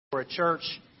We're a church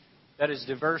that is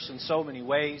diverse in so many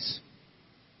ways.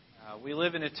 We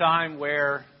live in a time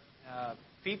where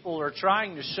people are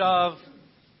trying to shove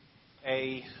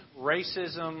a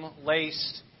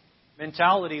racism-laced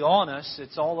mentality on us.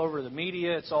 It's all over the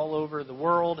media. It's all over the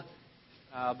world.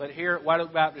 But here at White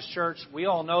Oak Baptist Church, we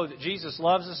all know that Jesus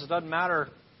loves us. It doesn't matter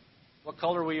what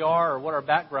color we are or what our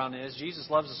background is. Jesus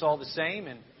loves us all the same,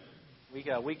 and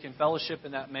we can fellowship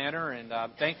in that manner, and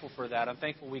I'm thankful for that. I'm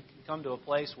thankful we can come to a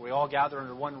place where we all gather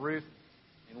under one roof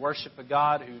and worship a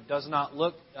God who does not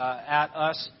look at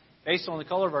us based on the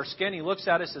color of our skin. He looks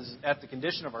at us at the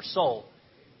condition of our soul,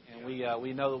 and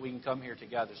we know that we can come here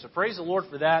together. So praise the Lord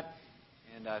for that,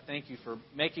 and thank you for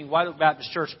making White Oak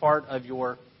Baptist Church part of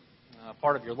your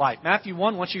life. Matthew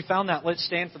 1, once you found that, let's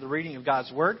stand for the reading of God's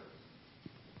Word.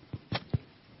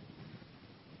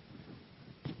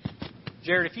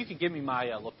 Jared, if you could give me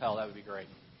my lapel, that would be great.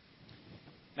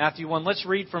 Matthew 1, let's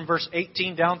read from verse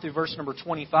 18 down through verse number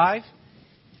 25.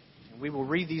 And we will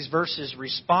read these verses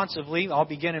responsively. I'll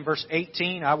begin in verse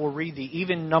 18. I will read the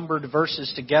even-numbered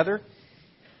verses together.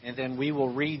 And then we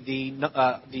will read the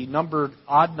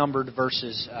odd-numbered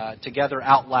verses together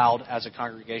out loud as a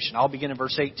congregation. I'll begin in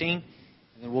verse 18, and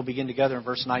then we'll begin together in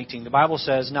verse 19. The Bible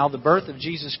says, "Now the birth of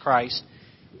Jesus Christ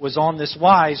was on this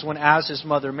wise when, as his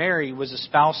mother Mary was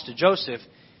espoused to Joseph,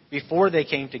 before they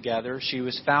came together, she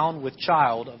was found with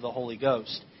child of the Holy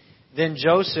Ghost. Then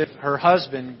Joseph, her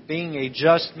husband, being a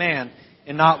just man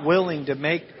and not willing to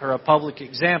make her a public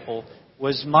example,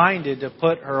 was minded to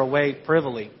put her away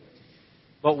privily.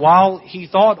 But while he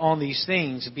thought on these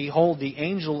things, behold, the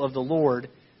angel of the Lord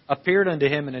appeared unto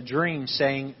him in a dream,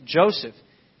 saying, Joseph,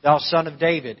 thou son of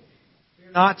David,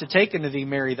 fear not to take unto thee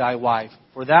Mary thy wife,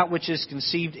 for that which is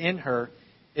conceived in her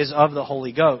is of the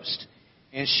Holy Ghost.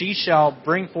 And she shall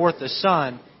bring forth a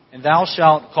son, and thou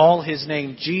shalt call his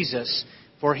name Jesus,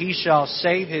 for he shall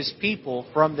save his people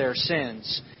from their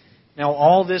sins. Now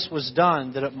all this was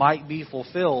done that it might be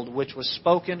fulfilled, which was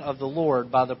spoken of the Lord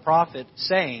by the prophet,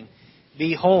 saying,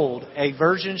 Behold, a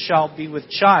virgin shall be with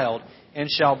child,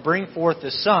 and shall bring forth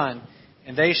a son,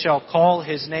 and they shall call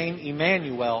his name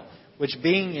Emmanuel, which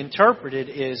being interpreted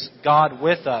is God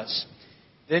with us.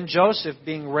 Then Joseph,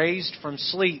 being raised from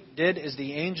sleep, did as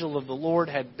the angel of the Lord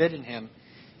had bidden him,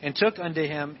 and took unto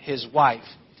him his wife,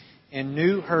 and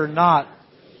knew her not,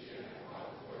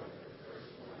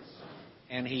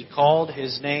 and he called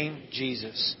his name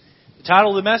Jesus." The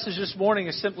title of the message this morning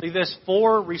is simply this: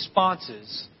 4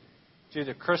 responses to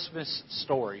the Christmas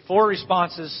story. 4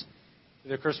 responses to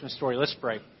the Christmas story. Let's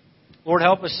pray. Lord,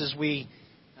 help us as we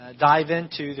dive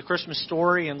into the Christmas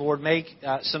story, and Lord, make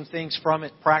some things from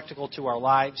it practical to our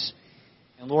lives.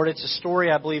 And Lord, it's a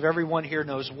story I believe everyone here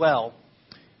knows well,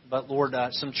 but Lord,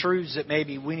 some truths that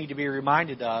maybe we need to be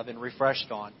reminded of and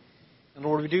refreshed on. And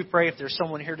Lord, we do pray if there's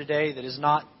someone here today that has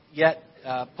not yet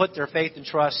put their faith and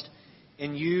trust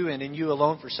in you and in you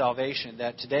alone for salvation,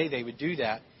 that today they would do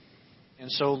that.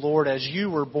 And so, Lord, as you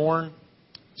were born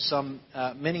some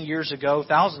many years ago,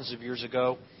 thousands of years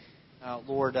ago,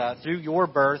 Lord, through your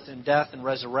birth and death and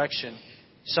resurrection,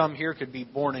 some here could be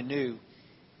born anew,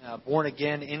 born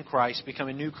again in Christ, become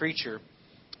a new creature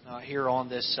here on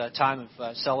this time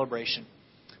of celebration.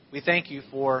 We thank you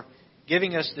for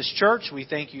giving us this church. We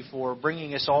thank you for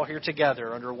bringing us all here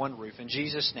together under one roof. In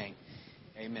Jesus' name,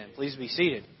 amen. Please be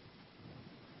seated.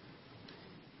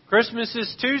 Christmas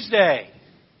is Tuesday.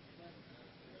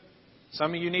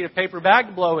 Some of you need a paper bag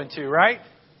to blow into, right?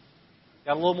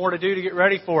 Got a little more to do to get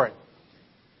ready for it.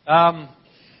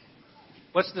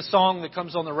 What's the song that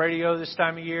comes on the radio this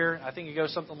time of year? I think it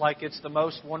goes something like, "It's the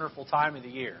most wonderful time of the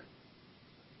year."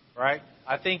 Right?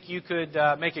 I think you could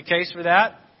make a case for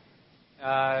that.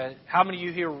 How many of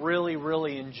you here really,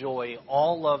 really enjoy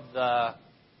all of the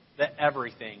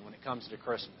everything when it comes to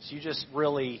Christmas? You just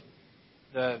really,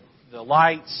 the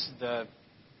lights, the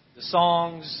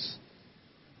songs,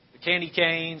 the candy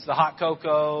canes, the hot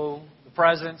cocoa, the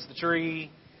presents, the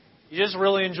tree. You just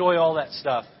really enjoy all that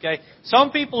stuff. Okay,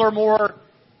 some people are more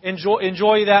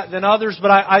enjoy that than others,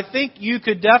 but I think you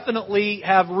could definitely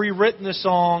have rewritten the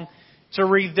song to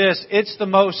read this: "It's the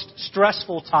most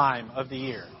stressful time of the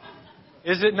year."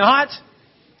 Is it not?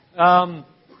 How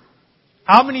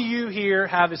many of you here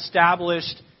have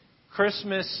established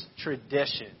Christmas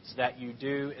traditions that you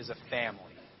do as a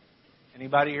family?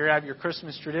 Anybody here have your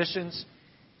Christmas traditions?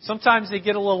 Sometimes they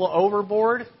get a little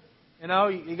overboard. You know,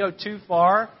 you go too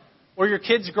far. Or your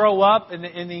kids grow up and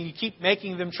then you keep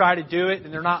making them try to do it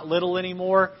and they're not little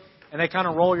anymore. And they kind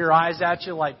of roll your eyes at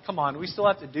you like, come on, we still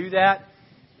have to do that.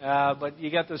 But you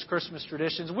got those Christmas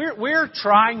traditions. We're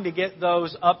trying to get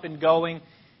those up and going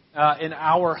in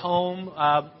our home.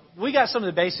 We got some of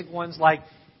the basic ones like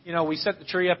we set the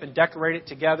tree up and decorate it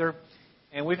together.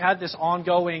 And we've had this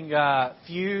ongoing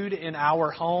feud in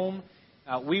our home.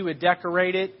 We would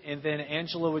decorate it, and then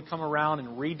Angela would come around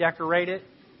and redecorate it.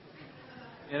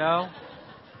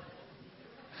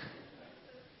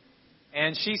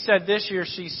 And she said this year,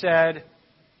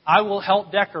 I will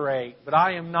help decorate, but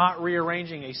I am not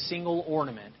rearranging a single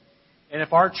ornament. And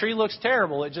if our tree looks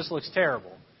terrible, it just looks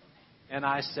terrible. And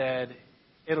I said,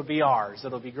 it'll be ours.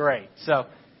 It'll be great. So,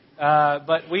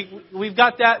 but we've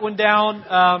got that one down.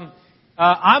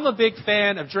 I'm a big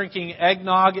fan of drinking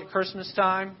eggnog at Christmas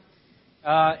time.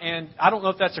 And I don't know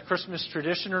if that's a Christmas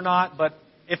tradition or not, but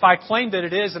if I claim that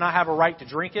it is, then I have a right to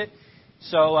drink it.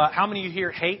 So how many of you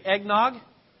here hate eggnog?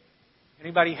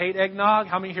 Anybody hate eggnog?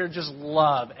 How many here just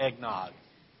love eggnog?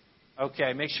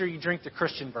 Okay, make sure you drink the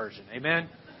Christian version. Amen?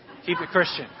 Keep it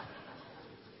Christian.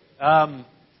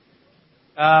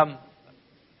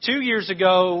 2 years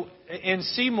ago in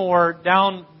Seymour,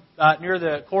 down near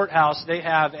the courthouse, they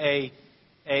have a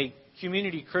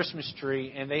community Christmas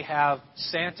tree, and they have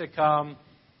Santa come,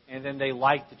 and then they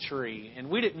light the tree. And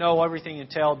we didn't know everything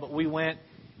entailed, but we went,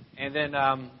 and then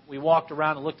we walked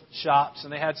around and looked at the shops,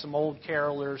 and they had some old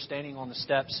carolers standing on the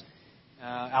steps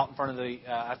out in front of the,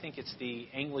 I think it's the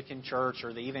Anglican church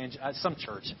or the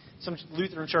some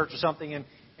Lutheran church or something, and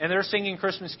they're singing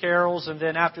Christmas carols. And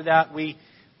then after that, we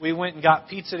went and got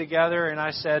pizza together, and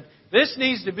I said, this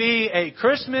needs to be a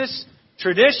Christmas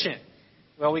tradition.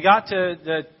 Well, we got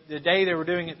to the day they were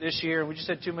doing it this year, and we just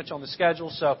had too much on the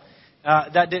schedule, so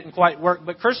that didn't quite work.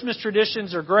 But Christmas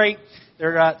traditions are great.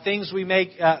 They're things we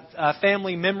make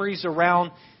family memories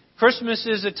around. Christmas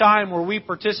is a time where we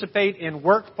participate in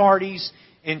work parties,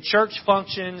 in church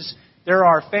functions. There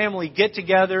are family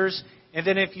get-togethers. And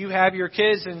then if you have your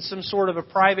kids in some sort of a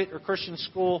private or Christian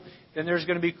school, then there's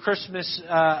going to be Christmas,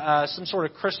 some sort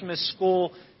of Christmas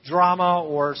school drama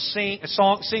or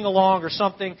sing-along or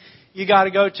something you got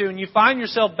to go to. And you find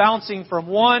yourself bouncing from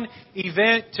one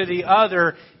event to the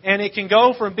other. And it can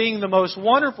go from being the most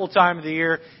wonderful time of the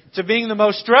year to being the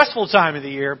most stressful time of the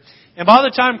year. And by the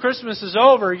time Christmas is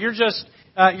over, you're just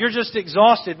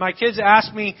exhausted. My kids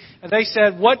asked me, and they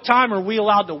said, what time are we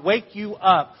allowed to wake you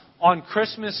up on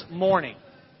Christmas morning?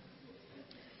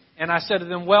 And I said to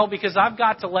them, well, because I've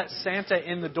got to let Santa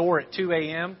in the door at 2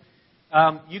 a.m.,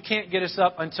 you can't get us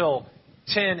up until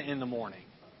 10 in the morning.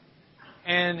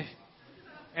 And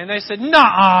they said,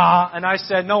 nah. And I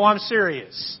said, no, I'm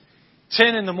serious.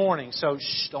 10 in the morning. So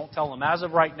don't tell them. As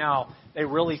of right now, they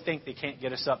really think they can't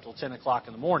get us up till 10 o'clock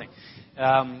in the morning.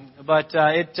 But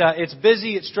it's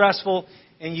busy, it's stressful,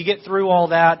 and you get through all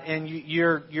that, and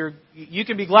you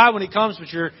can be glad when it comes, but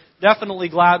you're definitely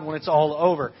glad when it's all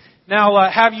over. Now,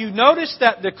 have you noticed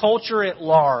that the culture at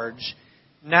large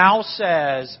now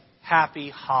says Happy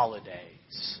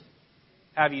Holidays?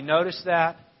 Have you noticed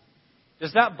that?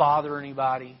 Does that bother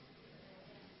anybody?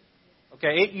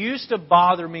 Okay, it used to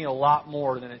bother me a lot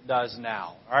more than it does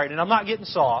now. All right, and I'm not getting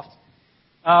soft.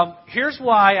 Here's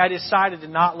why I decided to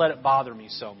not let it bother me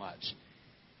so much.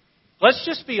 Let's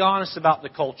just be honest about the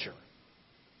culture.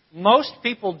 Most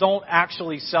people don't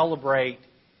actually celebrate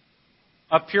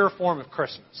a pure form of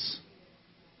Christmas.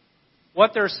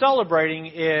 What they're celebrating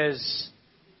is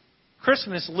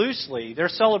Christmas loosely. They're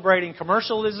celebrating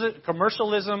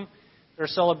commercialism. They're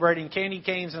celebrating candy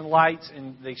canes and lights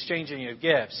and the exchanging of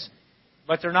gifts.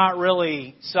 But they're not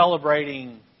really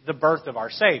celebrating the birth of our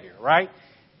Savior, right?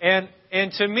 And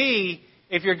to me,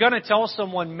 if you're going to tell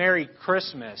someone Merry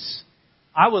Christmas,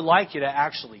 I would like you to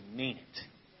actually mean it,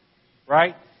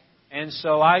 right? And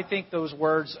so I think those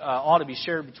words ought to be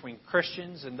shared between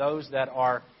Christians and those that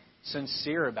are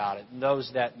sincere about it and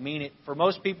those that mean it. For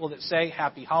most people that say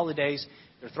Happy Holidays,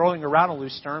 they're throwing around a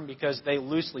loose term because they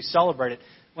loosely celebrate it.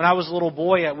 When I was a little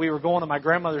boy, we were going to my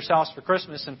grandmother's house for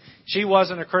Christmas, and she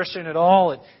wasn't a Christian at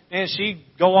all. And man, she'd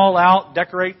go all out,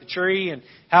 decorate the tree, and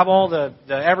have all the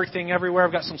everything everywhere.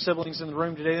 I've got some siblings in the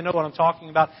room today. They know what I'm talking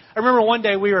about. I remember one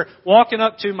day we were walking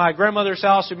up to my grandmother's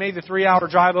house. We made the 3-hour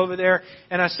drive over there,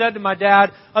 and I said to my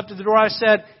dad up to the door, I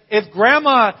said, if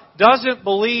Grandma doesn't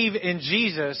believe in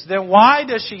Jesus, then why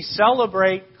does she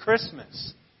celebrate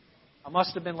Christmas? I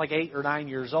must have been like 8 or 9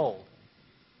 years old.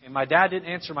 And my dad didn't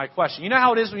answer my question. You know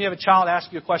how it is when you have a child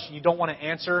ask you a question you don't want to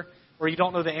answer or you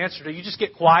don't know the answer to? You just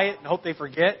get quiet and hope they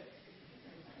forget.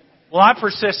 Well, I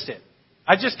persisted.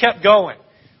 I just kept going.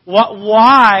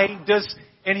 Why does...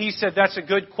 And he said, that's a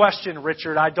good question,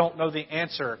 Richard. I don't know the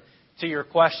answer to your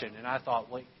question. And I thought,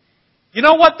 well, you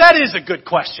know what? That is a good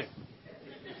question.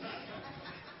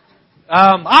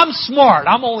 I'm smart.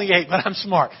 I'm only 8, but I'm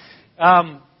smart.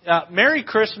 Merry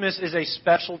Christmas is a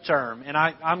special term, and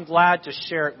I'm glad to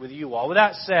share it with you all. With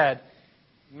that said,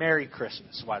 Merry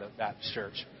Christmas, White Oak Baptist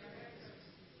Church.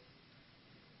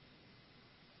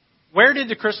 Where did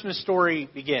the Christmas story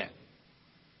begin?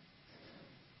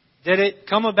 Did it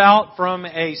come about from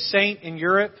a saint in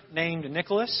Europe named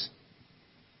Nicholas?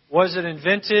 Was it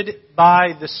invented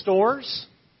by the stores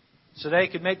so they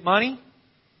could make money?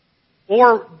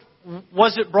 Or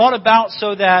was it brought about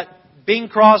so that Bing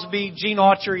Crosby, Gene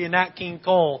Autry, and Nat King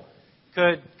Cole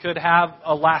could have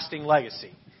a lasting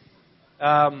legacy?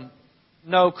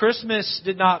 No, Christmas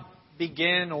did not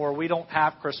begin, or we don't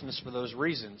have Christmas for those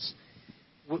reasons.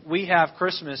 We have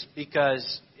Christmas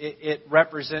because it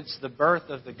represents the birth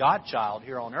of the God-child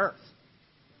here on earth.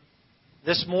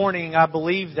 This morning, I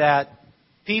believe that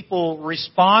people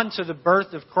respond to the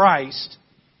birth of Christ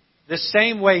the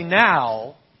same way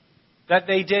now that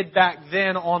they did back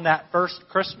then on that first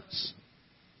Christmas.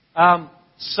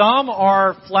 Some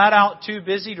are flat out too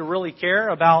busy to really care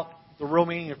about the real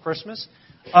meaning of Christmas.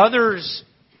 Others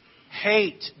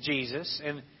hate Jesus,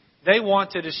 and they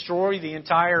want to destroy the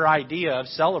entire idea of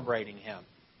celebrating Him.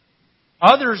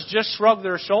 Others just shrug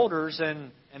their shoulders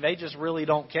and they just really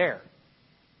don't care.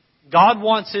 God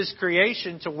wants His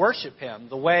creation to worship Him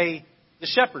the way the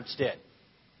shepherds did.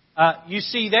 You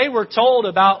see, they were told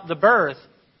about the birth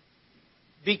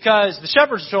because the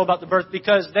shepherds were told about the birth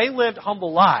because they lived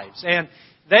humble lives. And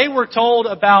they were told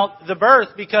about the birth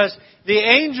because the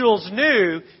angels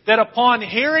knew that upon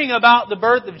hearing about the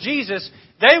birth of Jesus,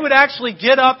 they would actually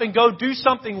get up and go do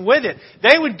something with it.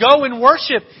 They would go and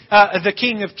worship the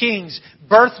King of Kings,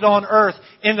 birthed on earth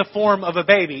in the form of a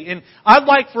baby. And I'd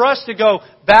like for us to go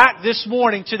back this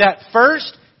morning to that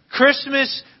first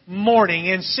Christmas morning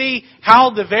and see how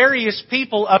the various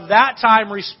people of that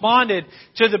time responded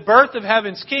to the birth of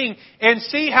Heaven's King, and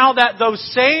see how that those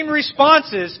same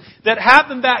responses that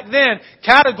happened back then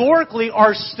categorically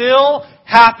are still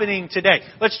happening today.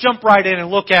 Let's jump right in and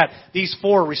look at these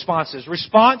 4 responses.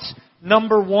 Response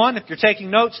number 1, if you're taking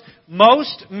notes,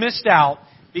 most missed out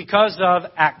because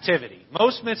of activity.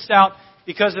 Most missed out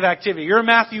because of activity. You're in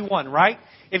Matthew 1, right?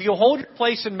 If you'll hold your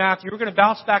place in Matthew, we're going to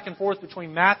bounce back and forth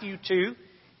between Matthew 2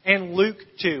 and Luke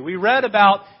 2. We read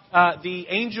about the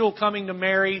angel coming to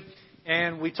Mary,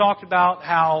 and we talked about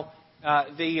how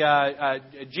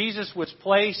Jesus was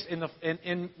placed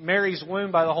in Mary's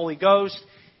womb by the Holy Ghost,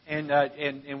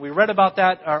 and we read about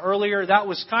that earlier. That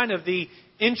was kind of the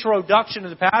introduction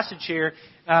of the passage here.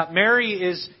 Mary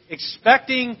is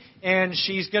expecting, and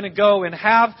she's going to go and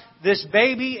have this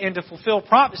baby, and to fulfill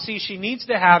prophecy, she needs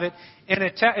to have it in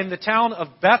the town of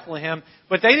Bethlehem.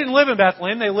 But they didn't live in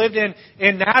Bethlehem. They lived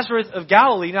in Nazareth of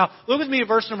Galilee. Now, look with me at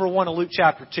verse number 1 of Luke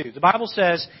chapter 2. The Bible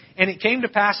says, "And it came to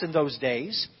pass in those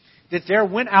days that there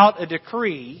went out a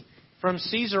decree from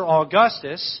Caesar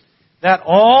Augustus that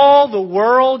all the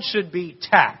world should be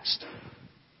taxed.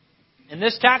 And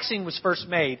this taxing was first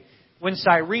made when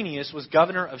Cyrenius was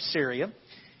governor of Syria,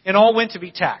 and all went to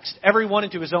be taxed, every one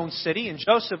into his own city. And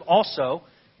Joseph also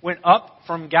went up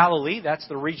from Galilee," that's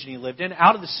the region he lived in,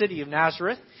 "out of the city of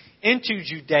Nazareth into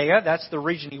Judea," that's the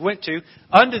region he went to,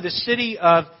 "unto the city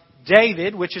of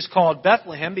David, which is called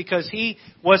Bethlehem, because he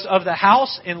was of the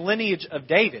house and lineage of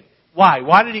David." Why?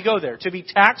 Why did he go there? To be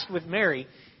taxed with Mary,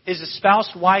 his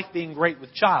espoused wife, being great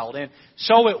with child. And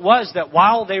so it was that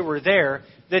while they were there,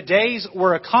 the days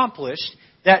were accomplished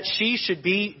that she should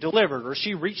be delivered, or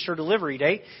she reached her delivery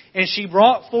date. And she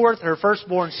brought forth her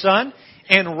firstborn son,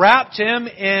 and wrapped him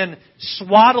in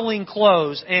swaddling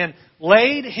clothes, and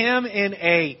laid him in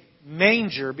a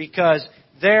manger, because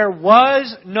there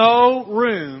was no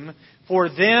room for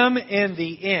them in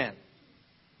the inn.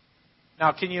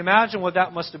 Now, can you imagine what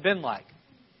that must have been like?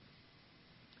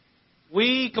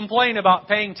 We complain about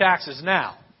paying taxes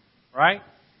now, right?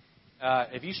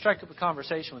 If you strike up a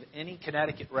conversation with any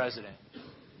Connecticut resident,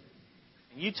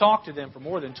 and you talk to them for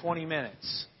more than 20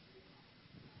 minutes,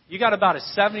 you got about a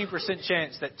 70%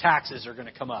 chance that taxes are going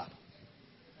to come up,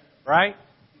 right?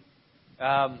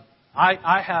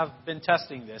 I have been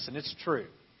testing this, and it's true.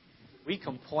 We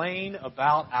complain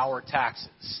about our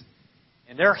taxes,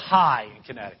 and they're high in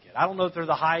Connecticut. I don't know if they're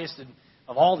the highest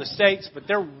of all the states, but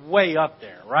they're way up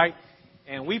there, right?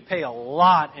 And we pay a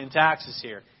lot in taxes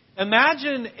here.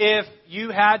 Imagine if you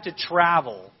had to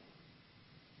travel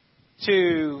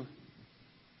to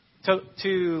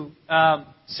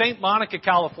St. Monica,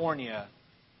 California,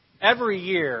 every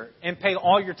year and pay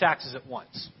all your taxes at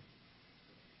once.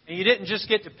 And you didn't just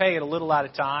get to pay it a little at a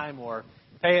time, or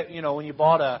pay it, when you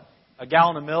bought a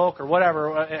gallon of milk or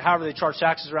whatever, however they charge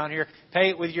taxes around here. Pay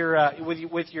it with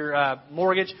your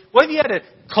mortgage. What if you had to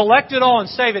collect it all and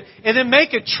save it, and then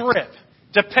make a trip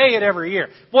to pay it every year.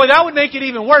 Boy, that would make it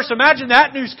even worse. Imagine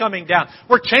that news coming down.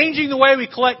 We're changing the way we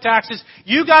collect taxes.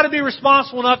 You got to be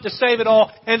responsible enough to save it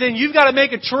all, and then you've got to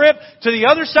make a trip to the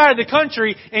other side of the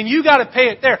country, and you got to pay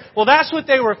it there. Well, that's what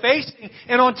they were facing.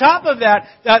 And on top of that,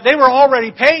 they were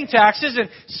already paying taxes, and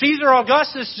Caesar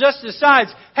Augustus just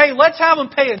decides, hey, let's have them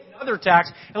pay another tax,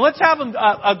 and let's have them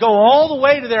go all the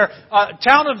way to their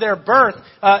town of their birth,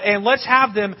 and let's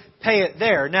have them pay it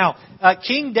there. Now,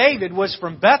 King David was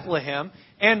from Bethlehem,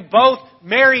 and both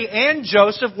Mary and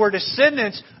Joseph were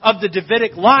descendants of the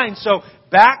Davidic line. So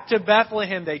back to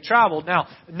Bethlehem they traveled. Now,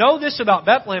 know this about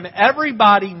Bethlehem.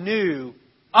 Everybody knew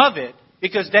of it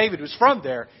because David was from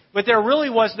there. But there really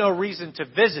was no reason to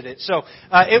visit it. So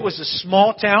it was a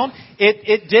small town.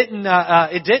 It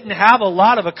didn't have a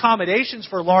lot of accommodations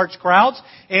for large crowds,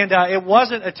 and it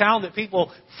wasn't a town that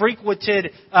people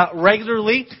frequented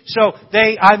regularly. So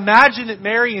I imagine that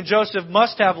Mary and Joseph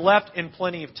must have left in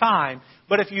plenty of time.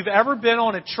 But if you've ever been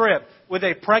on a trip with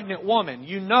a pregnant woman,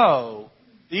 you know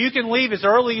that you can leave as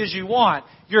early as you want.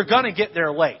 You're going to get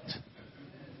there late,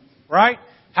 right?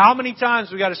 How many times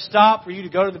we got to stop for you to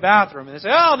go to the bathroom? And they say,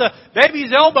 oh, the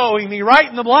baby's elbowing me right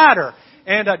in the bladder.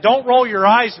 And don't roll your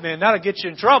eyes, man. That'll get you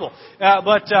in trouble.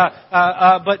 But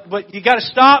you got to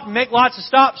stop and make lots of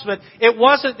stops. But it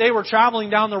wasn't they were traveling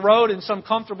down the road in some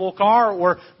comfortable car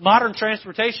or modern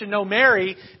transportation. No,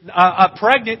 Mary,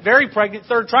 pregnant, very pregnant,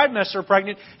 third trimester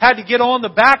pregnant, had to get on the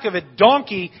back of a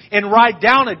donkey and ride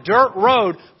down a dirt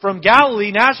road from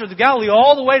Galilee, Nazareth of Galilee,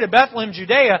 all the way to Bethlehem,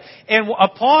 Judea. And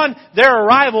upon their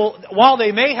arrival, while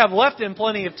they may have left in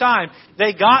plenty of time,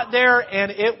 they got there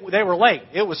and they were late.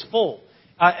 It was full.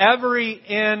 Every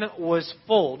inn was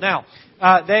full. Now,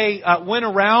 they went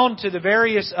around to the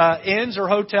various inns or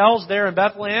hotels there in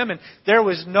Bethlehem, and there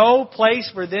was no place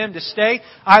for them to stay.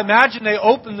 I imagine they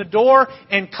opened the door,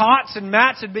 and cots and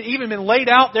mats had even been laid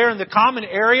out there in the common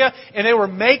area, and they were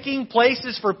making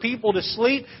places for people to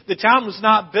sleep. The town was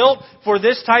not built for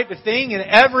this type of thing, and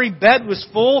every bed was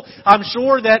full. I'm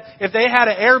sure that if they had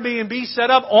an Airbnb set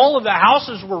up, all of the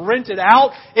houses were rented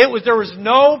out. There was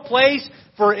no place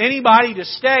for anybody to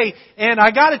stay. And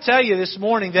I got to tell you this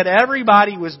morning that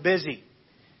everybody was busy.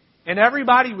 And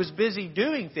everybody was busy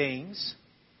doing things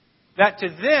that to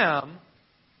them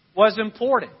was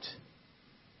important.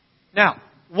 Now,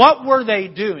 what were they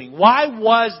doing? Why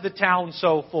was the town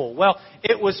so full? Well,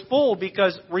 it was full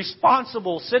because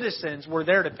responsible citizens were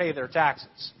there to pay their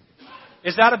taxes.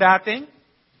 Is that a bad thing?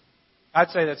 I'd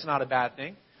say that's not a bad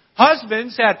thing.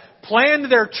 Husbands had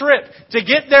planned their trip to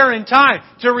get there in time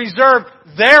to reserve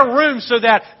their room so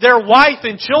that their wife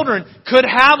and children could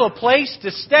have a place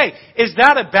to stay. Is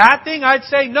that a bad thing? I'd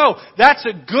say no. That's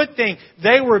a good thing.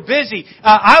 They were busy.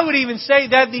 I would even say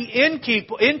that the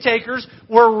inntakers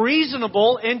were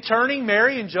reasonable in turning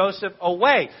Mary and Joseph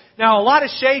away. Now, a lot of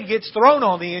shade gets thrown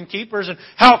on the innkeepers, and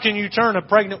how can you turn a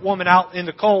pregnant woman out in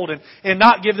the cold and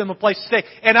not give them a place to stay?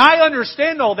 And I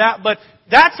understand all that, but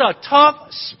that's a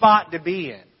tough spot to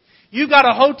be in. You got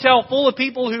a hotel full of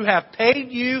people who have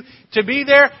paid you to be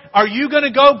there. Are you going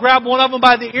to go grab one of them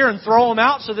by the ear and throw them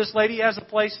out so this lady has a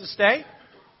place to stay?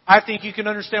 I think you can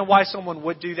understand why someone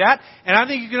would do that. And I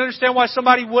think you can understand why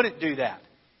somebody wouldn't do that.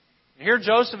 And here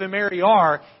Joseph and Mary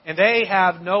are, and they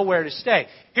have nowhere to stay.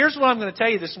 Here's what I'm going to tell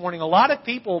you this morning. A lot of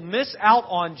people miss out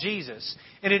on Jesus.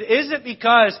 And it isn't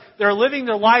because they're living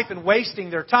their life and wasting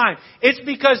their time. It's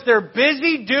because they're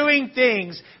busy doing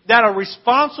things that a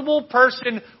responsible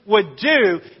person would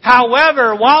do.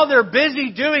 However, while they're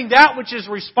busy doing that which is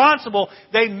responsible,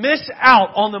 they miss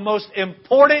out on the most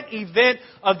important event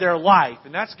of their life.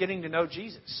 And that's getting to know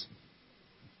Jesus.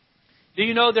 Do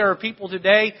you know there are people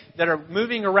today that are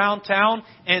moving around town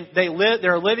and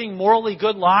they're living morally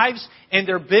good lives and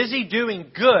they're busy doing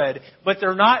good, but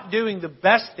they're not doing the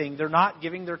best thing. They're not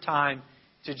giving their time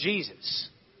to Jesus.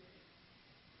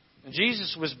 And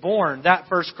Jesus was born that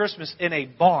first Christmas in a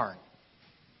barn.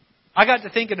 I got to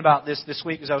thinking about this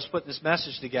week as I was putting this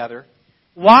message together.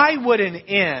 Why would an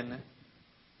inn,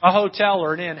 a hotel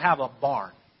or an inn, have a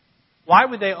barn? Why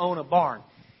would they own a barn?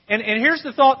 And here's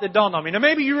the thought that dawned on me. Now,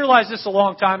 maybe you realized this a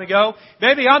long time ago.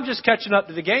 Maybe I'm just catching up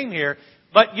to the game here.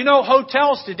 But, you know,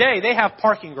 hotels today, they have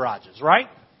parking garages, right?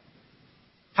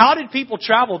 How did people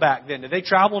travel back then? Did they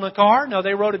travel in a car? No,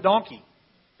 they rode a donkey.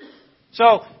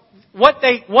 So, what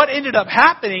ended up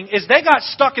happening is they got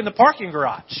stuck in the parking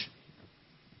garage.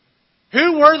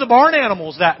 Who were the barn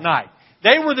animals that night?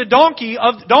 They were the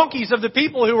donkeys of the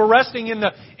people who were resting in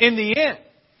the inn.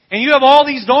 And you have all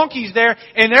these donkeys there,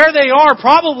 and there they are.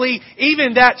 Probably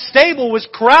even that stable was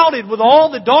crowded with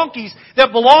all the donkeys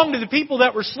that belonged to the people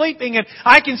that were sleeping. And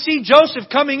I can see Joseph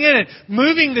coming in and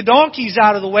moving the donkeys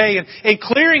out of the way and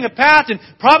clearing a path and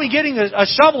probably getting a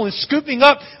shovel and scooping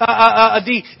up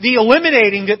the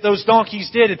eliminating that those donkeys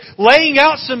did and laying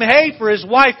out some hay for his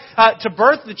wife to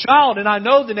birth the child. And I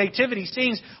know the nativity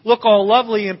scenes look all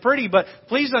lovely and pretty, but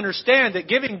please understand that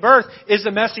giving birth is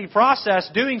a messy process.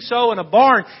 Doing so in a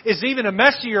barn is even a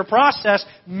messier process.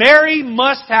 Mary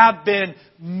must have been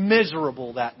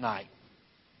miserable that night.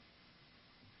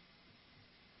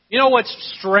 You know what's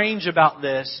strange about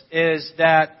this is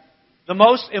that the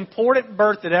most important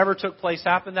birth that ever took place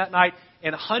happened that night,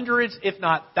 and hundreds, if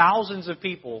not thousands of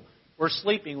people were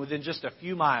sleeping within just a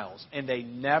few miles, and they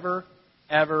never,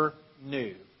 ever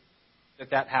knew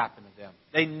that happened to them.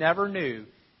 They never knew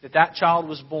that child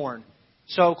was born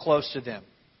so close to them.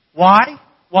 Why?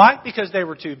 Why? Because they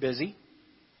were too busy.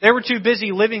 They were too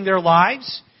busy living their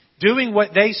lives, doing what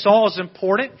they saw as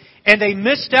important, and they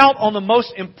missed out on the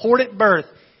most important birth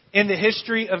in the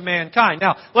history of mankind.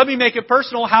 Now, let me make it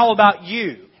personal. How about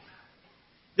you?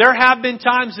 There have been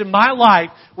times in my life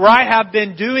where I have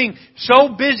been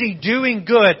so busy doing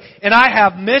good, and I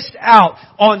have missed out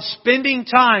on spending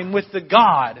time with the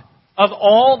God of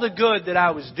all the good that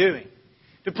I was doing.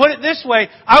 To put it this way,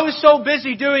 I was so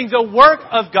busy doing the work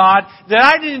of God that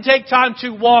I didn't take time to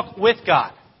walk with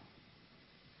God.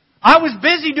 I was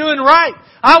busy doing right.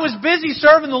 I was busy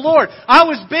serving the Lord. I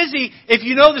was busy, if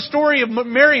you know the story of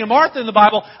Mary and Martha in the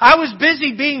Bible, I was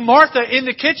busy being Martha in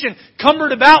the kitchen,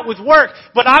 cumbered about with work,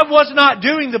 but I was not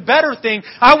doing the better thing.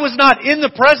 I was not in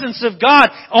the presence of God,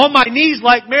 on my knees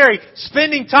like Mary,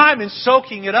 spending time and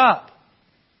soaking it up.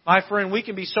 My friend, we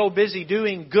can be so busy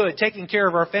doing good, taking care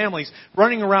of our families,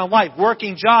 running around life,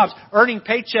 working jobs, earning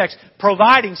paychecks,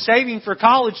 providing, saving for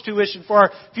college tuition for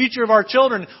our future of our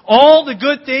children. All the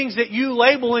good things that you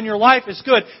label in your life as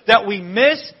good, that we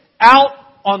miss out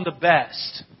on the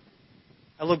best.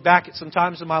 I look back at some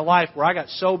times in my life where I got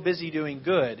so busy doing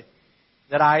good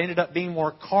that I ended up being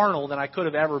more carnal than I could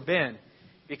have ever been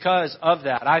because of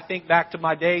that. I think back to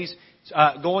my days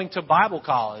going to Bible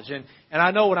college. And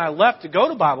I know when I left to go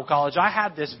to Bible college, I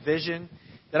had this vision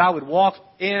that I would walk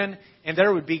in and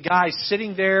there would be guys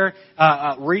sitting there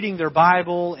reading their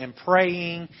Bible and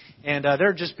praying. And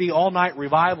there'd just be all-night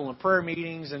revival and prayer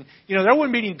meetings. And, there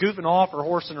wouldn't be any goofing off or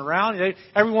horsing around.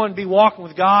 Everyone would be walking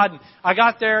with God. And I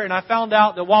got there and I found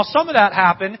out that while some of that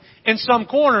happened in some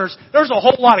corners, there's a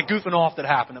whole lot of goofing off that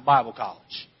happened at Bible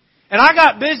college. And I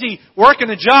got busy working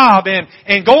a job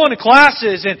and going to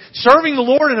classes and serving the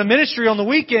Lord in a ministry on the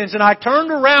weekends. And I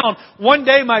turned around one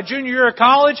day my junior year of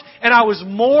college and I was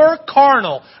more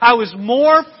carnal. I was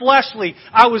more fleshly.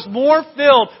 I was more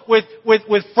filled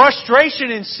with frustration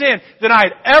and sin than I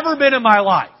had ever been in my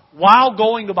life while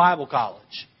going to Bible college.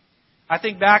 I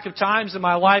think back of times in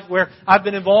my life where I've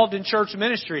been involved in church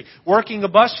ministry, working a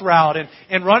bus route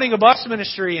and running a bus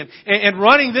ministry and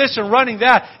running this and running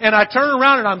that. And I turn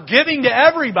around and I'm giving to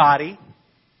everybody,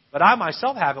 but I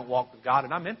myself haven't walked with God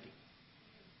and I'm empty.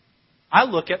 I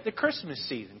look at the Christmas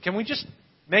season. Can we just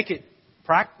make it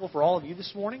practical for all of you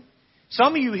this morning?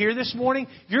 Some of you here this morning,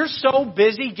 you're so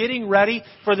busy getting ready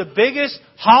for the biggest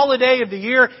holiday of the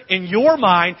year in your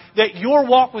mind that your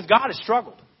walk with God has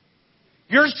struggled.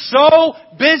 You're so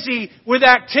busy with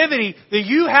activity that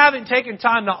you haven't taken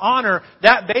time to honor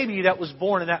that baby that was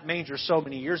born in that manger so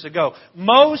many years ago.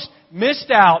 Most missed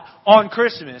out on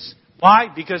Christmas. Why?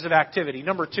 Because of activity.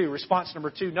 Response number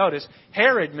 2, notice,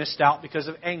 Herod missed out because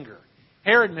of anger.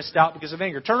 Herod missed out because of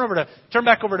anger. Turn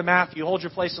back over to Matthew. Hold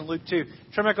your place in Luke 2.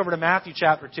 Turn back over to Matthew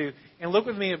chapter 2. And look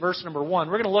with me at verse number 1.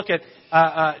 We're going to look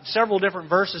at several different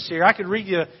verses here. I could read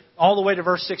you all the way to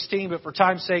verse 16, but for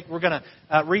time's sake, we're going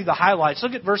to read the highlights.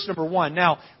 Look at verse number 1.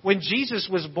 Now, when Jesus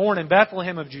was born in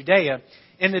Bethlehem of Judea,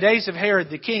 in the days of Herod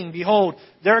the king, behold,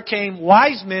 there came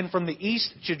wise men from the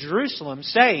east to Jerusalem,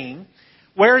 saying,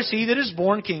 Where is he that is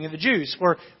born King of the Jews?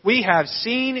 For we have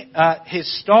seen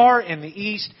his star in the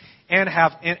east, and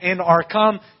are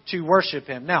come to worship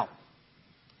him. Now,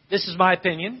 this is my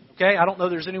opinion, okay? I don't know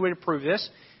if there's any way to prove this,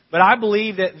 but I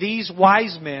believe that these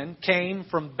wise men came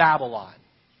from Babylon.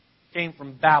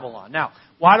 Now,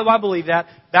 why do I believe that?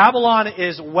 Babylon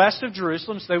is west of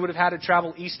Jerusalem, so they would have had to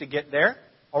travel east to get there.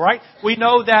 All right? We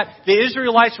know that the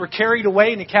Israelites were carried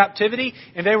away into captivity,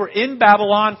 and they were in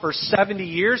Babylon for 70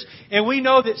 years. And we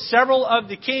know that several of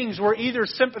the kings were either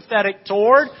sympathetic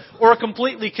toward or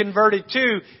completely converted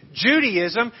to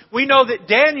Judaism, we know that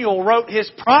Daniel wrote his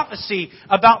prophecy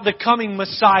about the coming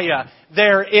Messiah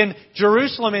there in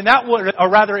Jerusalem, and that would, or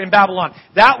rather in Babylon.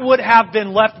 That would have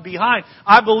been left behind.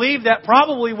 I believe that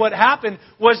probably what happened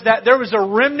was that there was a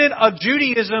remnant of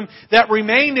Judaism that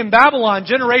remained in Babylon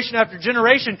generation after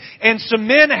generation, and some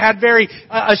men had very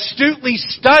astutely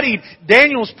studied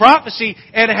Daniel's prophecy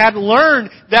and had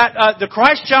learned that the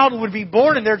Christ child would be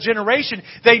born in their generation.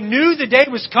 They knew the day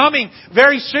was coming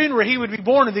very soon where He would be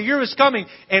born, and the year was coming.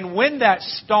 And when that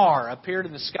star appeared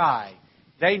in the sky,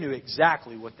 they knew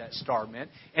exactly what that star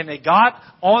meant. And they got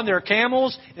on their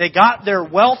camels, they got their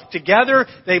wealth together,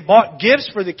 they bought gifts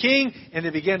for the king, and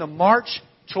they began to march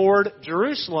toward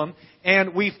Jerusalem.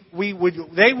 And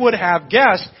they would have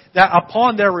guessed that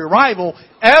upon their arrival,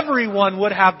 everyone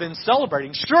would have been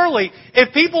celebrating. Surely,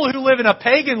 if people who live in a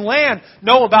pagan land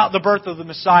know about the birth of the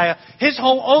Messiah, His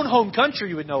own home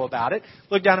country would know about it.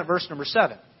 Look down at verse number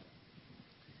 7.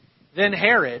 Then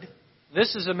Herod...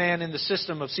 This is a man in the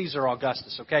system of Caesar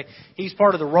Augustus, okay? He's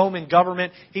part of the Roman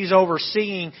government. He's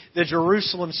overseeing the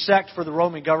Jerusalem sect for the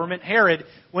Roman government. Herod,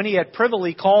 when he had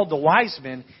privily called the wise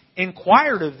men,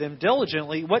 inquired of them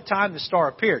diligently what time the star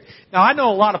appeared. Now, I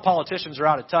know a lot of politicians are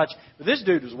out of touch, but this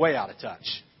dude was way out of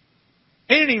touch.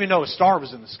 He didn't even know a star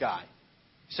was in the sky.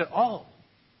 He said, "Oh,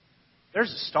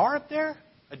 there's a star up there?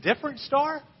 A different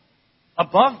star?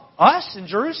 Above us in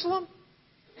Jerusalem?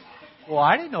 Well,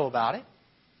 I didn't know about it.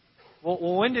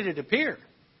 Well, when did it appear?"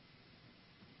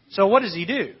 So what does he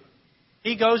do?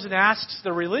 He goes and asks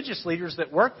the religious leaders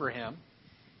that work for him.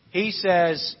 He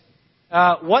says,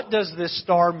 "What does this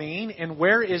star mean, and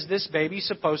where is this baby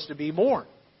supposed to be born?"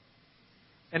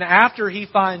 And after he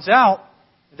finds out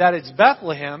that it's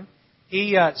Bethlehem,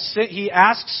 he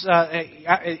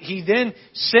then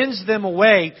sends them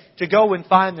away to go and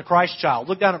find the Christ child.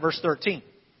 Look down at verse 13.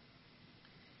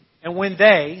 "And when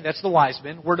they," that's the wise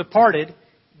men, "were departed,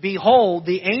 behold,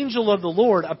 the angel of the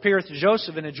Lord appeareth to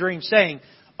Joseph in a dream, saying,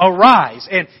 Arise,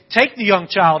 and take the young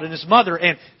child and his mother,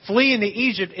 and flee into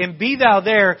Egypt, and be thou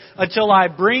there until I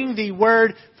bring thee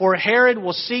word, for Herod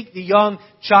will seek the young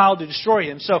child to destroy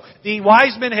him." So the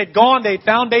wise men had gone, they had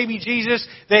found baby Jesus,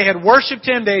 they had worshipped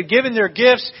Him, they had given their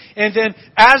gifts, and then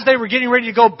as they were getting ready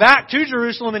to go back to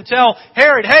Jerusalem and tell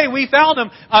Herod, "Hey, we found him,"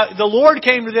 the Lord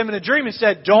came to them in a dream and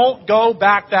said, "Don't go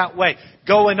back that way.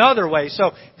 Go another way."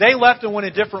 So they left and went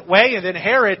a different way, and then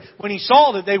Herod, when he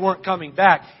saw that they weren't coming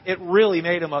back, it really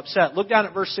made him upset. Look down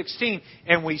at verse 16,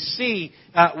 and we see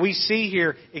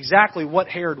here exactly what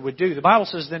Herod would do. The Bible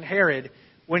says, "Then Herod,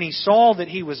 when he saw that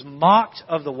he was mocked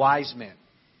of the wise men,"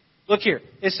 look here,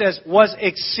 it says, "was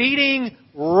exceeding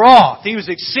wroth." He was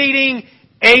exceeding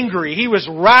angry. He was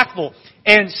wrathful,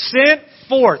 and sent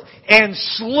forth and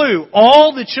slew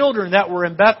all the children that were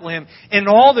in Bethlehem and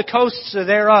all the coasts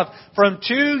thereof from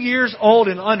 2 years old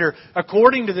and under,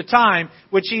 according to the time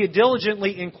which he had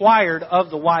diligently inquired of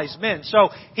the wise men. So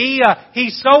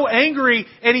he's so angry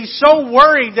and he's so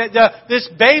worried that this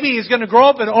baby is going to grow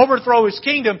up and overthrow his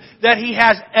kingdom that he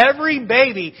has every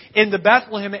baby in the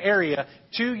Bethlehem area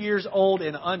 2 years old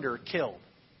and under killed.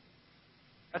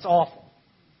 That's awful.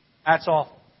 That's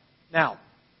awful. Now,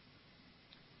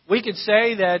 we could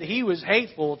say that he was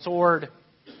hateful toward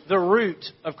the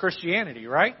root of Christianity,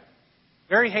 right?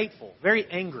 Very hateful, very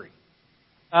angry,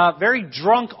 very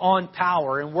drunk on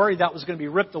power and worried that was going to be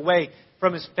ripped away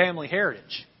from his family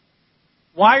heritage.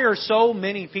 Why are so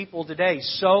many people today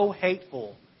so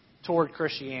hateful toward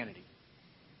Christianity?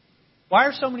 Why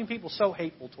are so many people so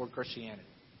hateful toward Christianity?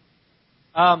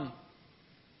 I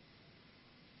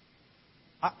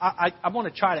want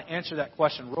to try to answer that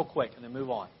question real quick and then move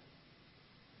on.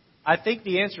 I think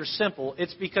the answer is simple.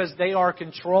 It's because they are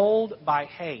controlled by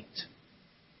hate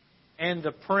and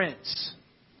the prince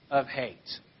of hate.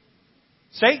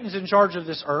 Satan's in charge of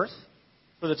this earth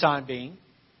for the time being.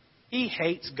 He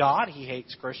hates God. He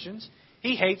hates Christians.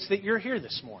 He hates that you're here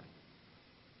this morning.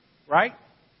 Right?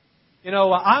 You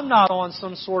know, I'm not on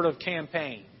some sort of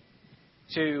campaign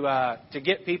to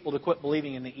get people to quit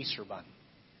believing in the Easter Bunny.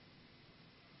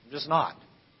 I'm just not.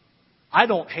 I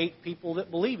don't hate people that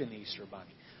believe in the Easter Bunny.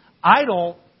 I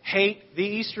don't hate the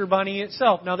Easter Bunny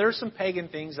itself. Now, there's some pagan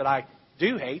things that I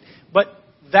do hate, but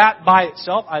that by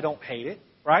itself, I don't hate it,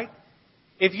 right?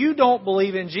 If you don't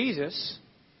believe in Jesus,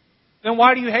 then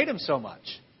why do you hate Him so much?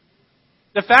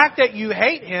 The fact that you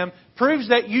hate Him proves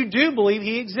that you do believe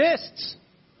He exists.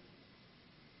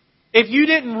 If you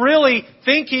didn't really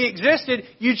think He existed,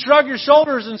 you'd shrug your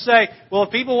shoulders and say, well,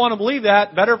 if people want to believe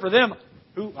that, better for them.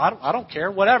 I don't care,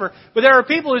 whatever. But there are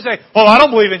people who say, oh, I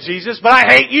don't believe in Jesus, but I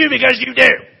hate you because you do.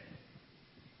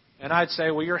 And I'd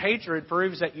say, well, your hatred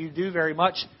proves that you do very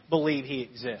much believe He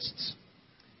exists.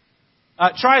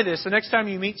 Try this. The next time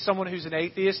you meet someone who's an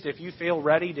atheist, if you feel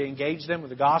ready to engage them with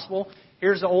the gospel,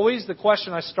 here's always the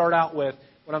question I start out with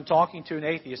when I'm talking to an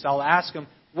atheist. I'll ask them,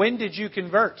 when did you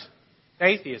convert to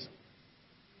atheism?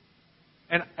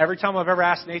 And every time I've ever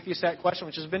asked an atheist that question,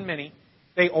 which has been many,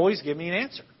 they always give me an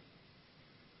answer.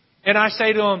 And I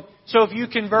say to them, so if you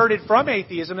converted from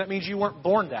atheism, that means you weren't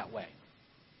born that way.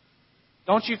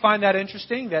 Don't you find that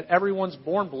interesting, that everyone's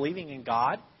born believing in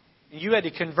God, and you had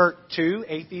to convert to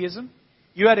atheism?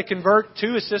 You had to convert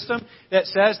to a system that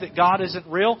says that God isn't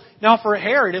real. Now, for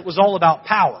Herod, it was all about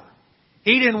power.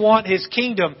 He didn't want his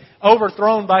kingdom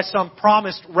overthrown by some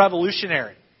promised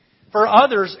revolutionary. For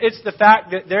others, it's the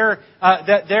fact that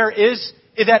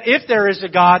if there is a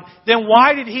God, then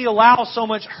why did He allow so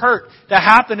much hurt to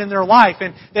happen in their life?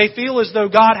 And they feel as though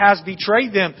God has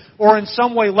betrayed them or in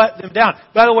some way let them down.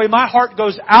 By the way, my heart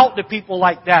goes out to people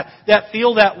like that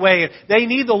feel that way. They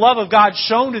need the love of God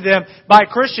shown to them by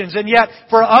Christians. And yet,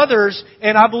 for others,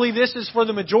 and I believe this is for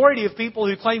the majority of people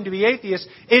who claim to be atheists,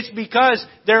 it's because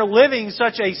they're living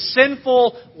such a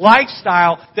sinful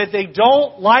lifestyle that they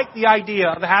don't like the idea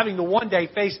of having to one day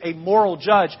face a moral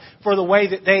judge for the way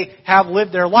that they have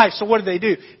lived their life. So what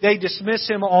do? They dismiss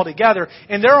Him altogether.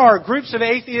 And there are groups of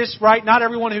atheists, right? Not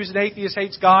everyone who's an atheist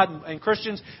hates God and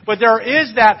Christians, but there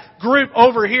is that group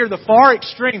over here, the far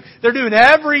extreme. They're doing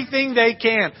everything they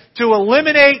can to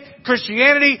eliminate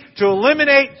Christianity, to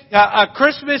eliminate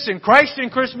Christmas and Christ in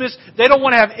Christmas. They don't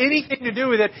want to have anything to do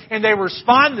with it, and they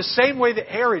respond the same way that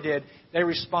Herod did. They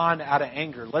respond out of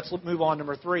anger. Let's move on to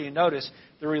number 3 and notice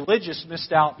the religious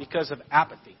missed out because of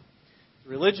apathy. The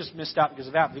religious missed out because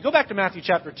of apathy. Go back to Matthew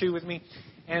chapter 2 with me,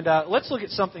 and let's look at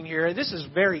something here. This is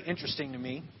very interesting to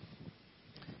me.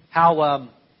 How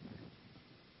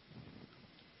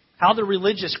the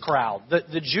religious crowd,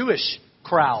 the Jewish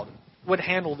crowd, would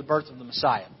handle the birth of the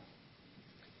Messiah.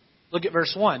 Look at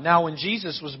verse 1. Now when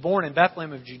Jesus was born in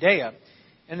Bethlehem of Judea,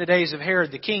 in the days of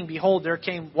Herod the king, behold, there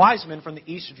came wise men from the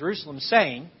east of Jerusalem,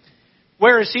 saying,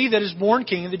 Where is he that is born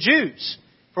King of the Jews?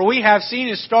 For we have seen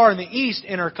his star in the east,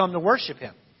 and are come to worship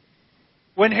him.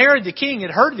 When Herod the king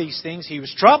had heard these things, he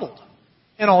was troubled,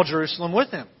 and all Jerusalem with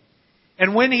him.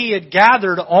 And when he had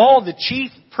gathered all the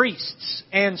chief priests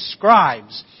and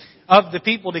scribes of the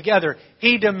people together,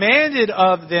 he demanded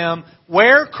of them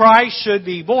where Christ should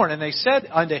be born. And they said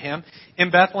unto him,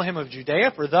 In Bethlehem of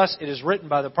Judea, for thus it is written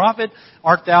by the prophet,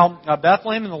 Art thou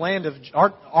Bethlehem in the land of Judah,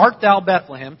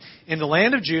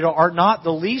 art not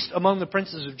the least among the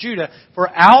princes of Judah, for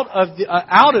out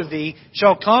of thee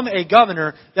shall come a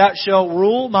governor that shall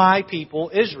rule my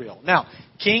people Israel. Now,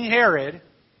 King Herod,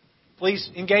 please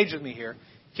engage with me here.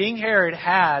 King Herod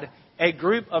had a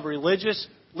group of religious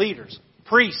leaders,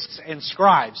 priests and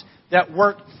scribes, that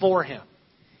worked for him.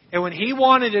 And when he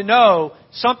wanted to know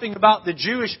something about the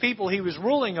Jewish people he was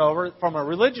ruling over from a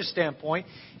religious standpoint,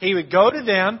 he would go to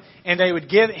them and they would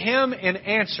give him an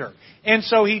answer. And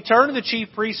so he turned to the chief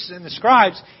priests and the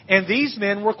scribes, and these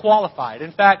men were qualified.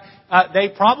 In fact, they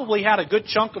probably had a good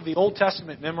chunk of the Old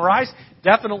Testament memorized.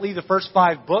 Definitely the first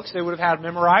 5 books they would have had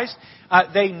memorized.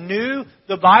 They knew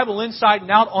the Bible inside and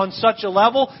out on such a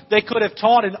level, they could have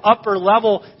taught an upper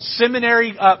level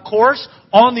seminary course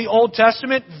on the Old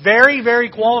Testament. Very,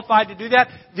 very qualified to do that.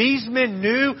 These men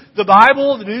knew the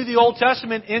Bible, knew the Old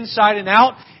Testament inside and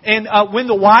out. And when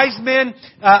the wise men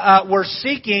were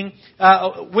seeking,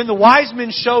 when the wise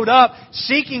men showed up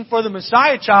seeking for the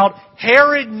Messiah child,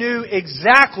 Herod knew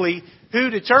exactly who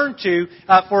to turn to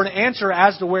for an answer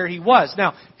as to where he was.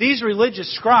 Now, these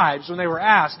religious scribes, when they were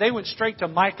asked, they went straight to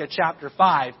Micah chapter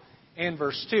 5 and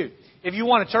verse 2. If you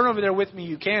want to turn over there with me,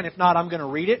 you can. If not, I'm going to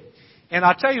read it. And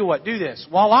I'll tell you what, do this.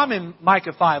 While I'm in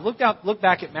Micah 5, look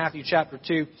back at Matthew chapter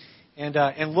 2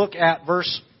 and look at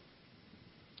verse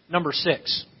number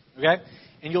 6. Okay?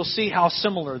 And you'll see how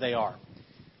similar they are.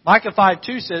 Micah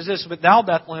 5:2 says this, But thou,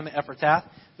 Bethlehem Ephrathah,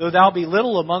 though thou be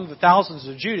little among the thousands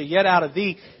of Judah, yet out of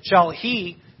thee shall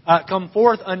he come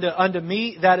forth unto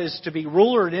me that is to be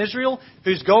ruler in Israel,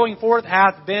 whose going forth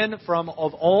hath been from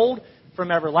of old,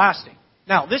 from everlasting.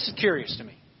 Now, this is curious to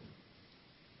me.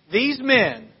 These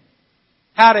men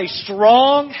had a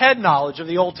strong head knowledge of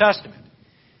the Old Testament.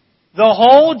 The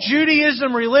whole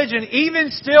Judaism religion,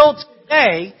 even still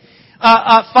today,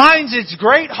 finds its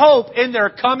great hope in their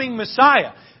coming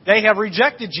Messiah. They have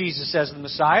rejected Jesus as the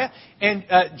Messiah, and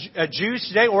Jews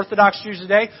today, Orthodox Jews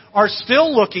today, are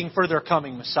still looking for their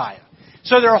coming Messiah.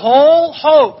 So their whole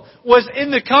hope was in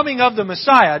the coming of the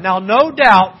Messiah. Now, no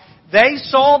doubt, they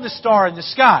saw the star in the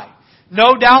sky.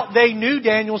 No doubt they knew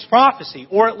Daniel's prophecy,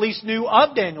 or at least knew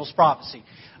of Daniel's prophecy.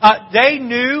 They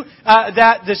knew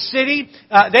that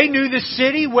the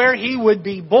city where he would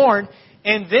be born.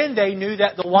 And then they knew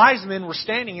that the wise men were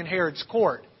standing in Herod's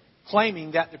court,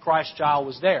 claiming that the Christ child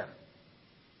was there.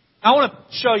 I want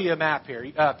to show you a map here.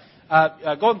 Go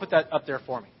ahead and put that up there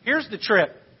for me. Here's the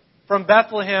trip from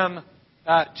Bethlehem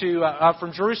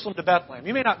from Jerusalem to Bethlehem.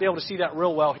 You may not be able to see that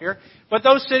real well here, but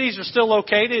those cities are still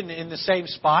located in the same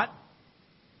spot.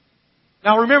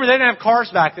 Now remember, they didn't have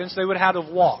cars back then, so they would have had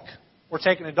to walk or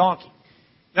taken a donkey.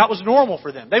 That was normal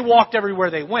for them. They walked everywhere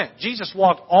they went. Jesus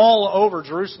walked all over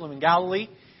Jerusalem and Galilee,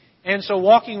 and so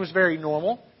walking was very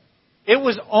normal. It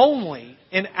was only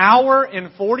an hour and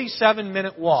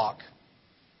 47-minute walk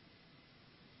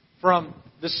from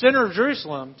the center of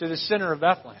Jerusalem to the center of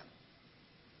Bethlehem.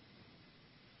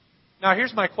 Now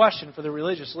here's my question for the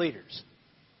religious leaders.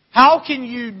 How can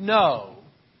you know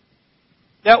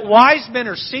that wise men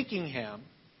are seeking Him?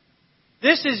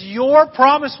 This is your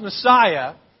promised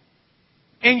Messiah,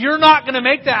 and you're not going to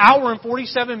make the hour and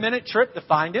 47-minute trip to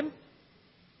find Him?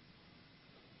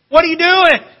 What are you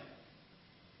doing?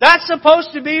 That's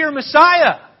supposed to be your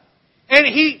Messiah. And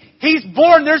He's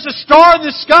born. There's a star in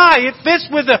the sky. It fits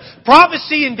with the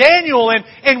prophecy in Daniel.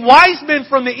 And wise men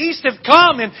from the east have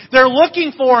come and they're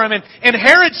looking for Him. And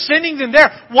Herod's sending them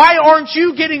there. Why aren't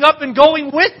you getting up and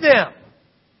going with them?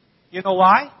 You know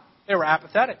why? They were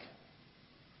apathetic.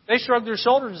 They shrugged their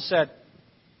shoulders and said,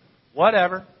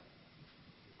 whatever.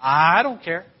 I don't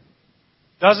care.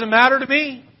 Doesn't matter to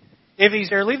me. If He's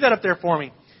there, leave that up there for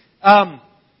me.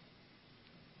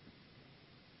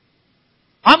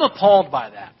 I'm appalled by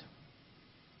that.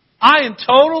 I am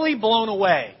totally blown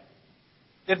away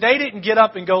that they didn't get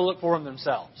up and go look for Him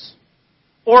themselves.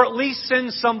 Or at least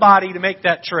send somebody to make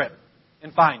that trip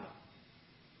and find Him.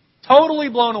 Totally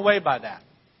blown away by that.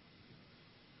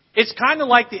 It's kind of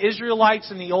like the Israelites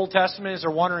in the Old Testament as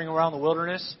they're wandering around the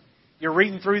wilderness. You're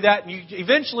reading through that, and you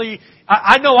eventually,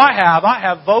 I know I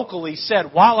have vocally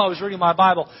said while I was reading my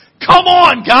Bible, come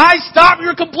on guys, stop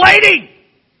your complaining!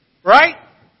 Right?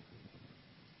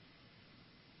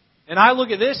 And I look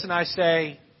at this and I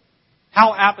say,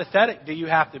 how apathetic do you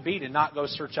have to be to not go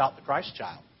search out the Christ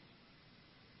child?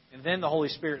 And then the Holy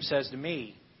Spirit says to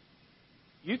me,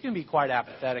 you can be quite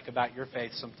apathetic about your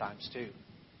faith sometimes too.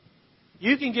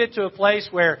 You can get to a place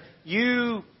where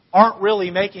you aren't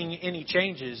really making any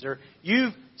changes, or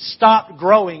you've stopped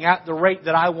growing at the rate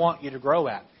that I want you to grow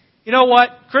at. You know what?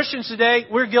 Christians today,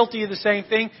 we're guilty of the same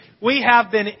thing. We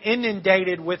have been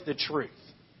inundated with the truth.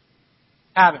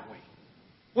 Haven't we?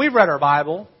 We've read our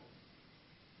Bible.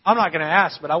 I'm not going to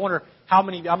ask, but I wonder how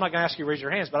many, I'm not going to ask you to raise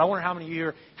your hands, but I wonder how many of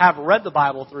you have read the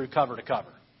Bible through cover to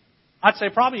cover. I'd say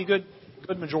probably a good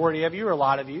majority of you, or a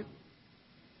lot of you.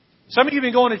 Some of you have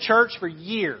been going to church for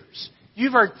years.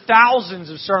 You've heard thousands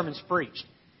of sermons preached.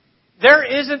 There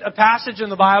isn't a passage in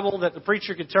the Bible that the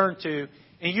preacher could turn to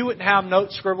and you wouldn't have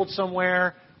notes scribbled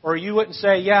somewhere, or you wouldn't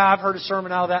say, yeah, I've heard a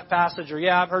sermon out of that passage, or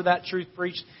yeah, I've heard that truth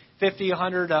preached 50,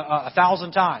 100,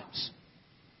 1,000 times.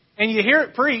 And you hear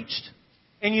it preached,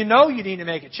 and you know you need to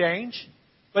make a change,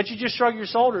 but you just shrug your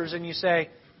shoulders and you say,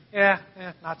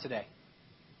 not today.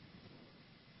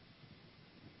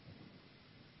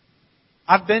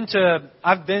 I've been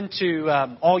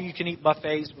to all-you-can-eat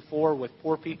buffets before with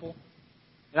poor people,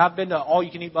 and I've been to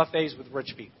all-you-can-eat buffets with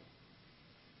rich people.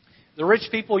 The rich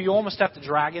people, you almost have to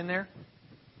drag in there,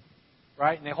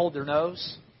 right? And they hold their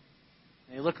nose,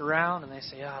 and they look around, and they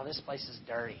say, oh, this place is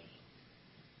dirty.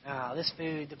 Oh, this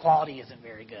food, the quality isn't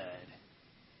very good.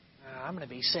 Oh, I'm going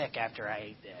to be sick after I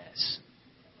eat this.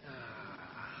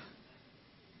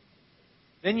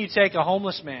 Then you take a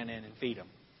homeless man in and feed him.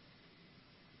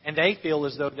 And they feel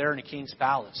as though they're in a king's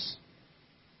palace.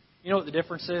 You know what the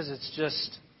difference is? It's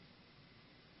just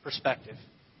perspective.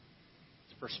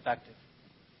 It's perspective.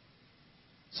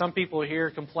 Some people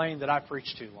here complain that I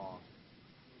preach too long.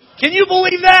 Can you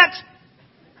believe that?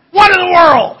 What in the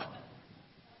world?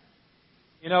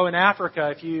 You know, in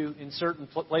Africa, in certain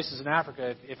places in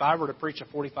Africa, if I were to preach a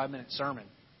 45-minute sermon,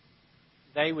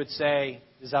 they would say,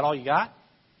 is that all you got?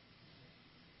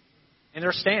 And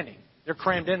they're standing. They're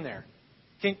crammed in there.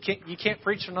 You can't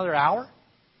preach for another hour?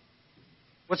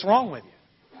 What's wrong with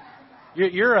you?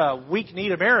 You're a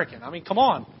weak-kneed American. I mean, come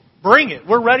on. Bring it.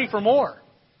 We're ready for more.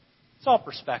 It's all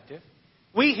perspective.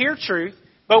 We hear truth,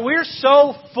 but we're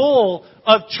so full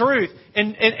of truth,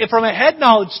 and from a head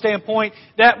knowledge standpoint,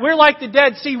 that we're like the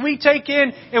Dead Sea. We take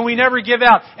in and we never give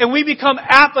out, and we become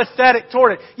apathetic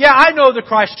toward it. Yeah, I know the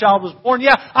Christ child was born.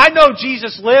 Yeah, I know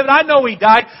Jesus lived. I know He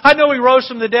died. I know He rose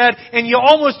from the dead. And you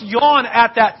almost yawn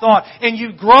at that thought, and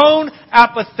you've grown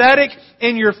apathetic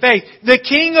in your faith. The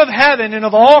King of heaven and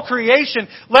of all creation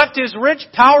left His rich,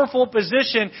 powerful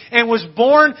position and was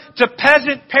born to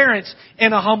peasant parents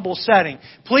in a humble setting.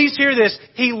 Please hear this.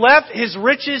 He left His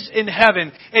riches in heaven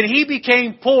heaven and He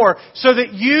became poor so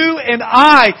that you and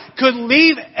I could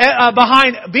leave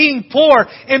behind being poor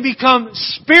and become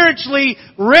spiritually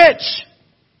rich.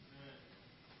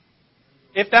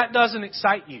 If that doesn't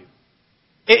excite you,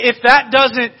 if that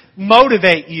doesn't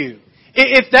motivate you,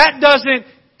 if that doesn't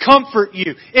comfort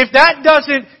you, if that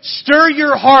doesn't stir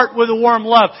your heart with a warm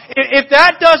love, if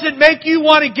that doesn't make you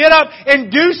want to get up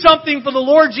and do something for the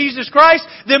Lord Jesus Christ,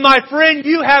 then my friend,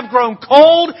 you have grown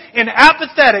cold and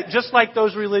apathetic, just like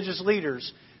those religious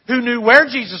leaders who knew where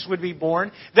Jesus would be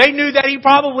born. They knew that He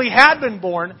probably had been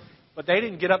born, but they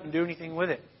didn't get up and do anything with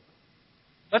it.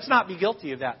 Let's not be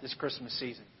guilty of that this Christmas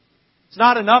season. It's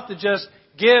not enough to just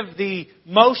give the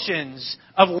motions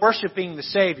of worshiping the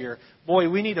Savior. Boy,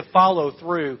 we need to follow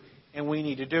through and we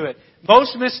need to do it.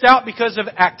 Most missed out because of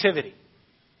activity.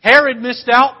 Herod missed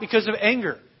out because of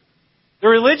anger. The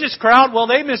religious crowd, well,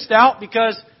 they missed out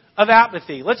because of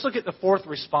apathy. Let's look at the fourth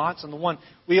response, and the one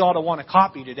we ought to want to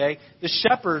copy today. The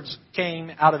shepherds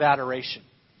came out of adoration.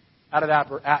 Out of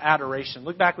adoration.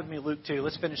 Look back with me, Luke 2.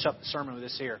 Let's finish up the sermon with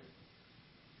this here.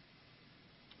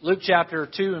 Luke chapter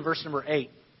 2 and verse number 8.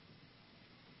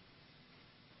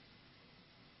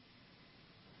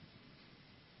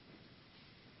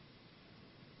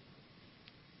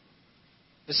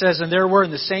 It says, and there were in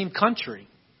the same country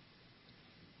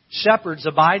shepherds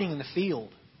abiding in the field,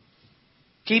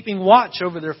 keeping watch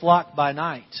over their flock by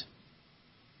night.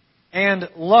 And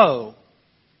lo,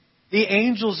 the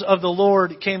angels of the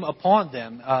Lord came upon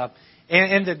them,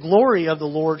 and the glory of the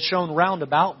Lord shone round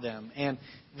about them, and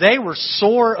they were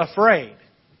sore afraid.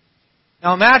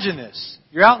 Now imagine this.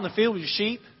 You're out in the field with your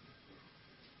sheep.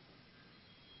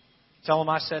 Tell them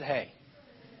I said, hey.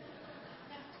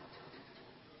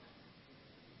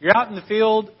 You're out in the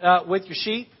field with your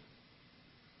sheep,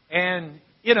 and,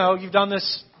 you've done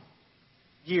this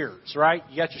years, right?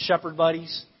 You got your shepherd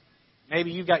buddies.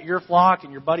 Maybe you've got your flock,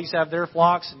 and your buddies have their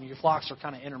flocks, and your flocks are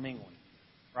kind of intermingling,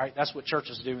 right? That's what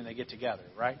churches do when they get together,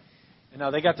 right?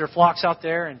 They got their flocks out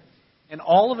there, and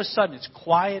all of a sudden it's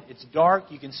quiet, it's dark,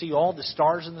 you can see all the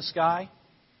stars in the sky,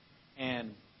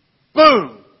 and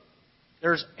boom!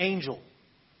 There's angel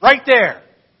right there,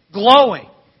 glowing.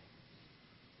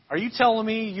 Are you telling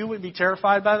me you would be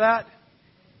terrified by that?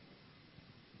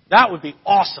 That would be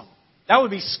awesome. That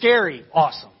would be scary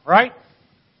awesome, right?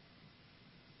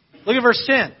 Look at verse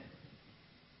 10.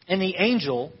 And the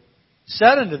angel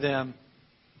said unto them,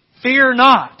 fear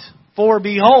not, for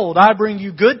behold, I bring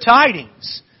you good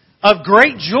tidings of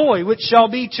great joy, which shall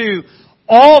be to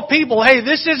all people. Hey,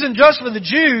 this isn't just for the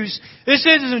Jews. This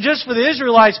isn't just for the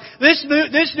Israelites. This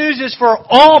news is for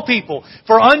all people.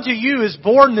 For unto you is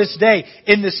born this day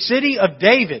in the city of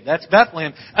David, that's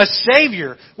Bethlehem, a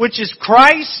Savior, which is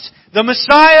Christ, the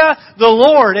Messiah, the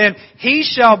Lord. And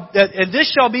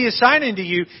this shall be a sign unto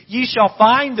you. Ye shall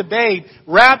find the babe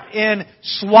wrapped in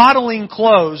swaddling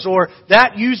clothes, or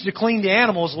that used to clean the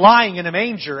animals, lying in a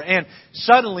manger. And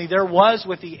suddenly there was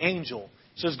with the angel.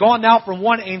 So it's gone now from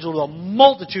one angel to a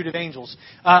multitude of angels.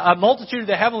 A multitude of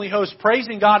the heavenly host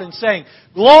praising God and saying,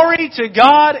 glory to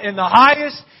God in the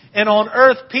highest, and on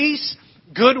earth peace,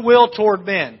 goodwill toward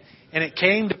men. And it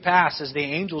came to pass as the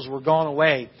angels were gone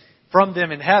away from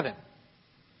them in heaven.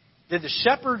 Did the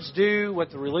shepherds do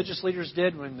what the religious leaders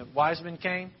did when the wise men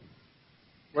came?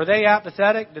 Were they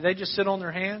apathetic? Did they just sit on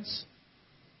their hands?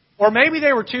 Or maybe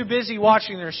they were too busy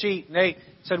watching their sheep and they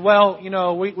said, well,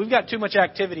 we've got too much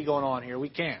activity going on here. We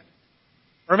can't.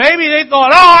 Or maybe they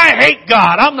thought, I hate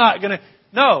God. I'm not going to.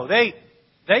 No, they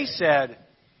said,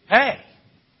 hey,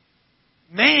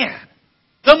 man,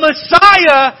 the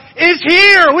Messiah is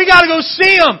here. We got to go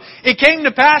see Him. It came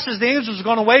to pass as the angels were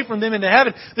gone away from them into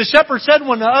heaven. The shepherds said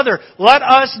one to another, let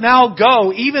us now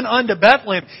go even unto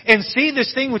Bethlehem and see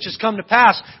this thing which has come to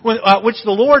pass, which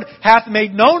the Lord hath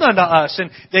made known unto us. And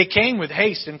they came with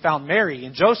haste and found Mary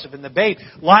and Joseph and the babe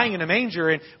lying in a manger.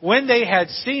 And when they had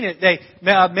seen it, they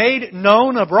made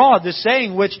known abroad the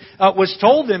saying which was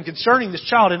told them concerning this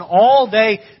child. And all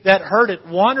they that heard it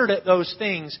wondered at those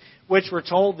things which were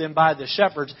told them by the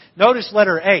shepherds. Notice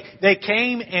letter A. They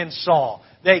came and saw.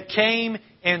 They came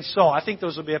and saw. I think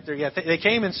those will be up there. Yeah, they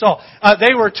came and saw.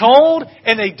 They were told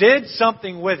and they did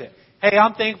something with it. Hey,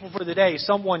 I'm thankful for the day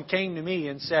someone came to me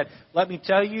and said, let me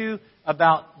tell you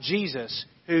about Jesus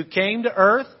who came to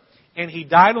earth and He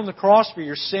died on the cross for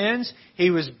your sins.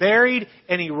 He was buried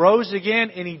and He rose again,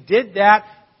 and He did that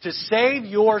to save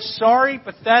your sorry,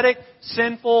 pathetic,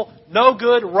 sinful, no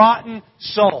good, rotten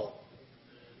soul.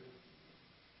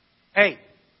 Hey,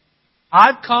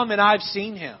 I've come and I've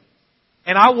seen Him.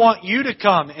 And I want you to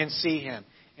come and see Him.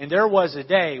 And there was a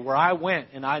day where I went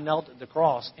and I knelt at the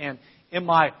cross. And in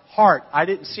my heart, I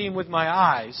didn't see Him with my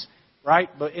eyes, right?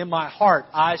 But in my heart,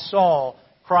 I saw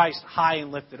Christ high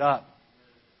and lifted up.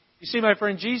 You see, my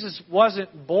friend, Jesus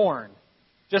wasn't born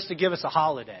just to give us a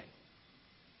holiday.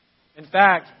 In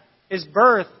fact, His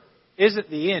birth isn't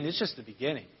the end, it's just the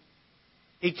beginning.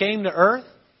 He came to earth,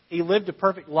 He lived a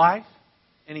perfect life,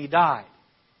 and He died.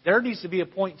 There needs to be a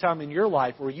point in time in your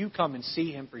life where you come and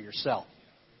see Him for yourself.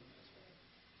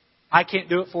 I can't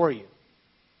do it for you.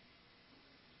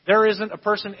 There isn't a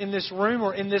person in this room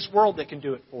or in this world that can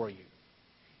do it for you.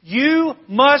 You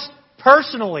must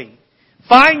personally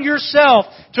find yourself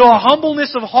to a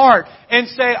humbleness of heart and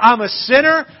say, I'm a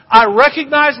sinner. I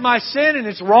recognize my sin and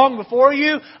it's wrong before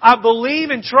you. I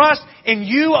believe and trust in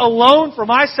you alone for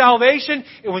my salvation.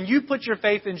 And when you put your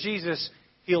faith in Jesus,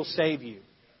 He'll save you.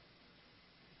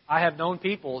 I have known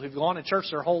people who've gone to church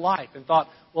their whole life and thought,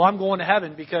 well, I'm going to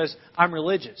heaven because I'm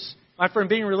religious. My friend,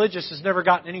 being religious has never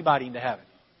gotten anybody into heaven.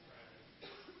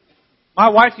 My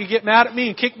wife could get mad at me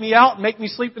and kick me out and make me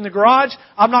sleep in the garage.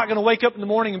 I'm not going to wake up in the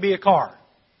morning and be a car.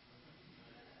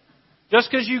 Just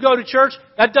because you go to church,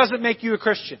 that doesn't make you a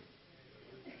Christian.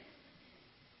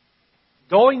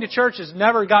 Going to church has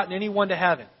never gotten anyone to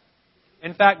heaven.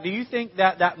 In fact, do you think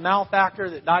that malefactor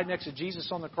that died next to Jesus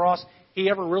on the cross, he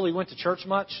ever really went to church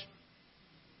much?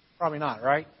 Probably not,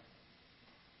 right?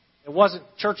 It wasn't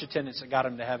church attendance that got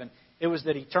him to heaven. It was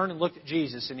that he turned and looked at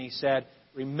Jesus and he said,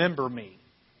 remember me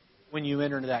when you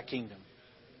enter into that kingdom.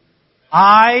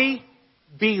 I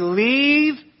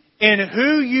believe in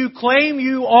who you claim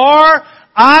you are.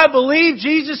 I believe,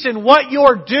 Jesus, in what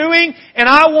you're doing, and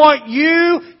I want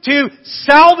you to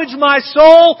salvage my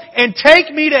soul and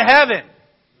take me to heaven.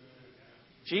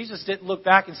 Jesus didn't look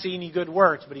back and see any good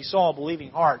works, but He saw a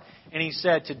believing heart. And He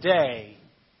said, today,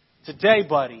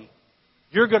 buddy,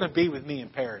 you're going to be with me in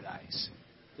paradise.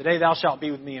 Today thou shalt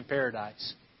be with me in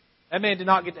paradise. That man did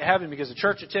not get to heaven because of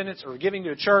church attendance or giving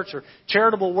to a church or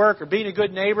charitable work or being a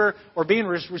good neighbor or being a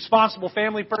responsible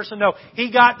family person. No, he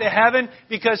got to heaven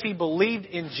because he believed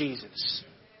in Jesus.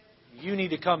 You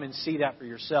need to come and see that for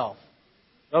yourself.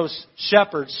 Those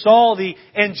shepherds saw the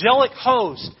angelic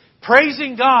host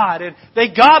praising God, and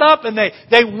they got up and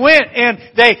they went and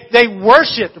they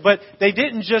worshipped, but they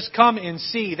didn't just come and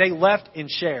see. They left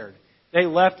and shared. They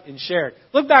left and shared.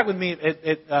 Look back with me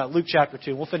at Luke chapter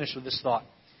 2. We'll finish with this thought.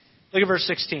 Look at verse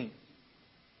 16.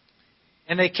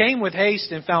 And they came with haste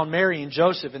and found Mary and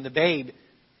Joseph and the babe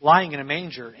lying in a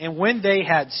manger. And when they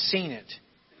had seen it,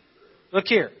 look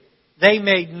here, they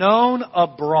made known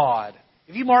abroad.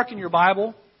 If you mark in your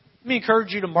Bible, let me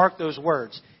encourage you to mark those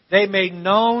words. They made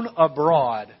known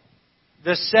abroad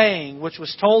the saying which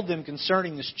was told them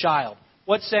concerning this child.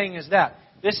 What saying is that?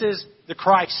 This is the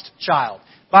Christ child.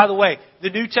 By the way, the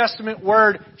New Testament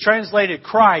word translated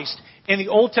Christ and the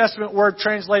Old Testament word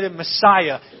translated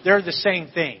Messiah, they're the same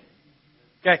thing.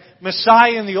 Okay,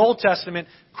 Messiah in the Old Testament,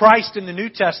 Christ in the New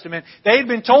Testament. They had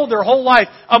been told their whole life,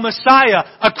 a Messiah,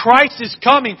 a Christ is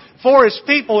coming for His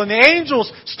people. And the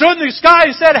angels stood in the sky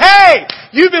and said, hey,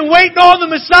 you've been waiting on the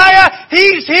Messiah.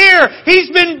 He's here.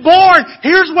 He's been born.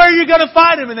 Here's where you're going to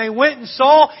find Him. And they went and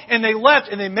saw and they left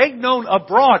and they made known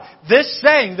abroad this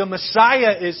saying, the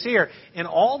Messiah is here. And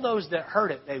all those that heard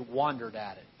it, they wondered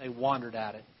at it. They wondered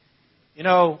at it. You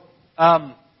know,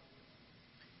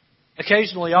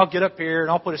 occasionally I'll get up here and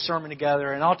I'll put a sermon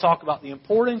together and I'll talk about the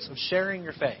importance of sharing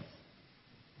your faith.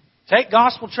 Take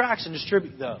gospel tracts and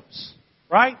distribute those.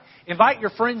 Right? Invite your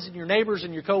friends and your neighbors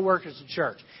and your co-workers to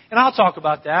church. And I'll talk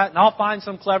about that and I'll find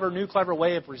some new clever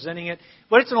way of presenting it.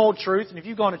 But it's an old truth. And if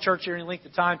you've gone to church here any length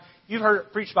of time, you've heard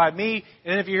it preached by me.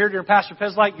 And if you're here during Pastor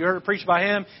Peslike, you heard it preached by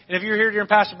him. And if you're here during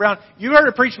Pastor Brown, you heard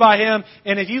it preached by him.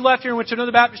 And if you left here and went to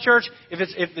another Baptist church, if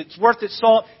it's worth its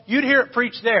salt, you'd hear it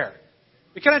preached there.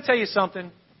 But can I tell you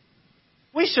something?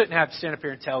 We shouldn't have to stand up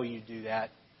here and tell you to do that.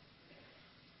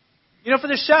 You know, for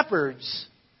the shepherds,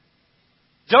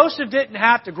 Joseph didn't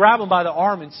have to grab them by the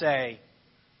arm and say,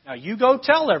 now you go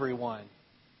tell everyone.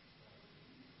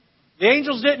 The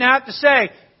angels didn't have to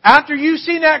say, after you've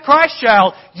seen that Christ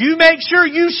child, you make sure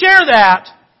you share that.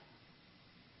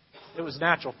 It was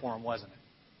natural for them, wasn't it?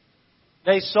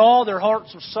 They saw their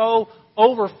hearts were so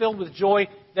overfilled with joy,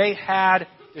 they had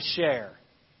to share.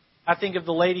 I think of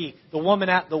the woman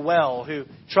at the well who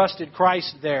trusted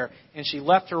Christ there, and she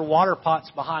left her water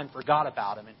pots behind, forgot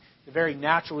about Him. And the very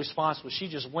natural response was she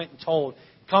just went and told,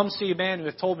 come see a man who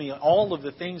has told me all of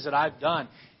the things that I've done.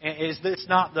 And is this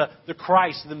not the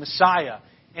Christ, the Messiah?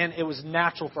 And it was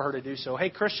natural for her to do so. Hey,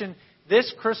 Christian,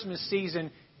 this Christmas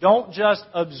season, don't just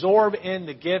absorb in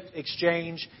the gift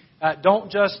exchange.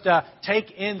 Don't just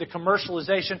take in the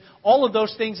commercialization. All of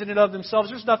those things in and of themselves,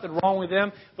 there's nothing wrong with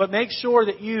them. But make sure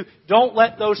that you don't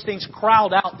let those things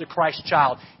crowd out the Christ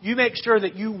child. You make sure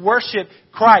that you worship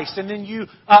Christ, and then you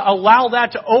allow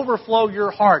that to overflow your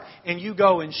heart, and you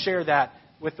go and share that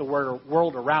with the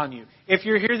world around you. If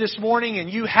you're here this morning and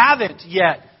you haven't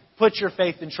yet put your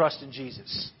faith and trust in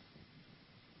Jesus,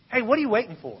 hey, what are you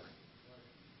waiting for?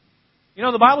 You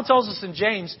know, the Bible tells us in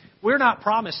James, we're not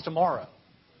promised tomorrow.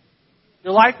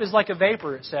 Your life is like a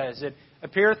vapor, it says. It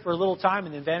appeareth for a little time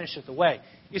and then vanisheth away.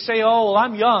 You say, oh, well,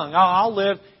 I'm young. I'll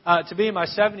live to be in my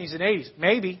 70s and 80s.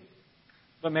 Maybe,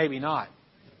 but maybe not.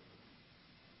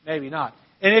 Maybe not.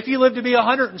 And if you live to be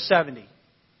 170,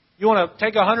 you want to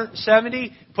take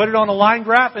 170, put it on a line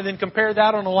graph, and then compare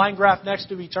that on a line graph next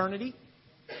to eternity?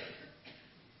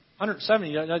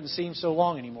 170 doesn't seem so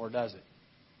long anymore, does it?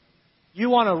 You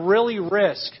want to really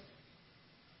risk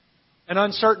an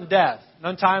uncertain death, an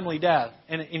untimely death,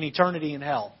 and an eternity in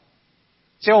hell.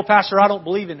 Say, oh, Pastor, I don't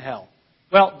believe in hell.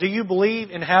 Well, do you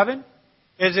believe in heaven?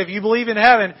 As if you believe in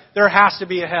heaven, there has to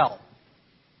be a hell.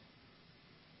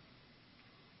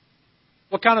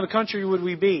 What kind of a country would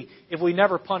we be if we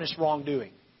never punished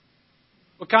wrongdoing?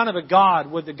 What kind of a God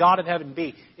would the God of heaven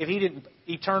be if He didn't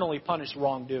eternally punish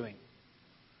wrongdoing?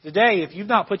 Today, if you've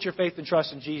not put your faith and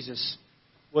trust in Jesus,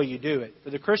 will you do it? For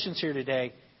the Christians here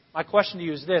today, my question to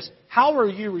you is this: how are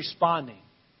you responding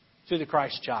to the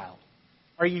Christ child?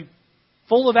 Are you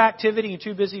full of activity and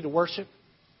too busy to worship?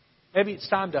 Maybe it's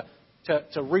time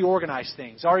to reorganize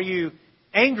things. Are you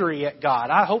angry at God?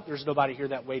 I hope there's nobody here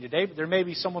that way today, but there may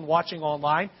be someone watching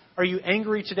online. Are you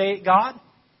angry today at God?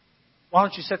 Why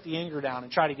don't you set the anger down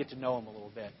and try to get to know Him a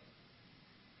little bit?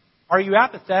 Are you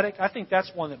apathetic? I think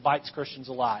that's one that bites Christians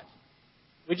a lot.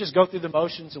 We just go through the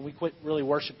motions and we quit really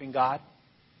worshiping God.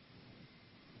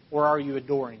 Or are you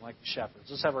adoring like the shepherds?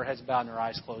 Let's have our heads bowed and our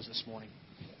eyes closed this morning.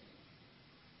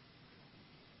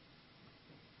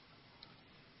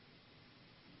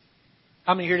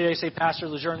 How many here today say, Pastor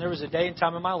Lejeune, there was a day and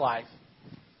time in my life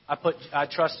I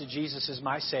trusted Jesus as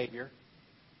my Savior.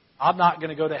 I'm not going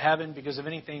to go to heaven because of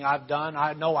anything I've done.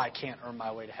 I know I can't earn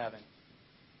my way to heaven.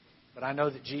 But I know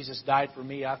that Jesus died for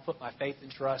me. I've put my faith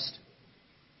and trust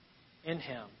in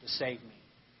Him to save me.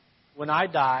 When I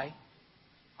die,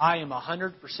 I am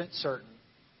 100% certain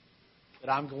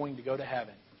that I'm going to go to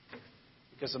heaven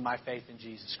because of my faith in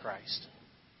Jesus Christ.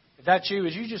 If that's you,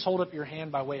 as you just hold up your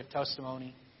hand by way of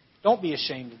testimony, don't be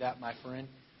ashamed of that, my friend.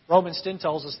 Romans 10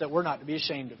 tells us that we're not to be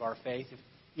ashamed of our faith. If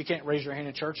you can't raise your hand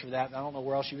in church for that, I don't know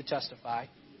where else you would testify.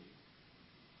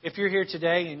 If you're here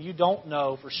today and you don't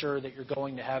know for sure that you're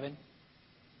going to heaven,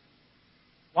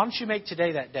 why don't you make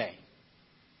today that day?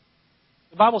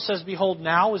 The Bible says, behold,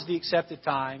 now is the accepted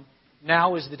time.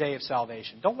 Now is the day of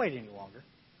salvation. Don't wait any longer.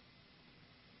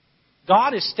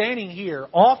 God is standing here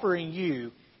offering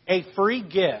you a free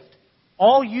gift.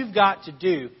 All you've got to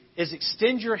do is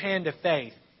extend your hand of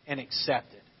faith and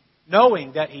accept it,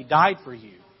 knowing that He died for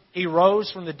you. He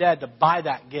rose from the dead to buy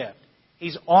that gift.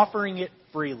 He's offering it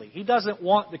freely. He doesn't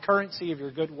want the currency of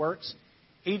your good works.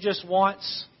 He just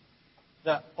wants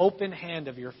the open hand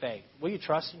of your faith. Will you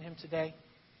trust in Him today?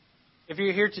 If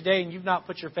you're here today and you've not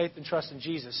put your faith and trust in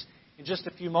Jesus, in just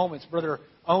a few moments, Brother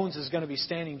Owens is going to be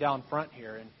standing down front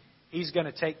here, and he's going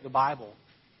to take the Bible.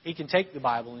 He can take the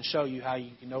Bible and show you how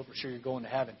you can know for sure you're going to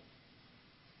heaven.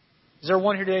 Is there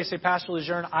one here today say, Pastor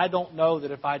Lejeune, I don't know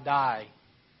that if I die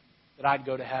that I'd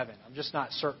go to heaven. I'm just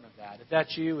not certain of that. If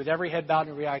that's you, with every head bowed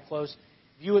and every eye closed,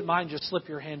 if you wouldn't mind, just slip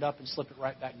your hand up and slip it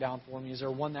right back down for me. Is there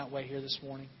one that way here this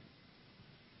morning?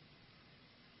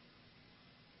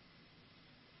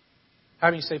 How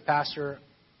do you say, Pastor,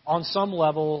 on some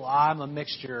level, I'm a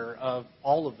mixture of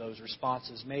all of those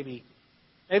responses. Maybe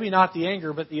not the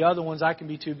anger, but the other ones, I can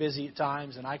be too busy at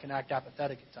times and I can act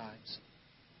apathetic at times.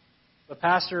 But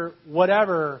Pastor,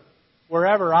 wherever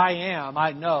I am,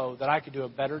 I know that I could do a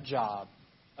better job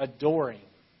adoring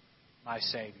my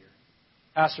Savior.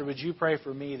 Pastor, would you pray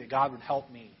for me that God would help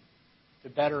me to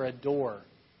better adore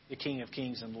the King of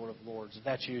Kings and Lord of Lords? If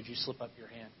that's you, would you slip up your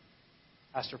hand?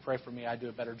 Pastor, pray for me. I do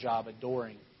a better job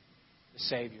adoring the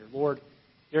Savior. Lord,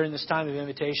 during this time of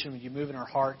invitation, would you move in our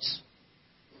hearts?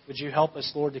 Would you help us,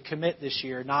 Lord, to commit this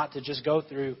year not to just go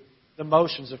through the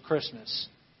motions of Christmas,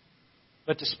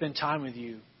 but to spend time with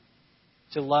you,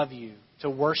 to love you, to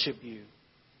worship you,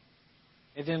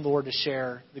 and then, Lord, to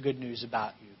share the good news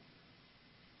about you.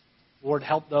 Lord,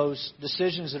 help those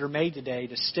decisions that are made today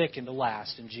to stick and to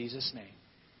last in Jesus' name.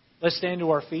 Let's stand to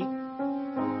our feet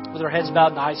with our heads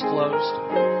bowed and eyes closed.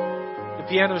 The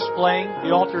piano's playing.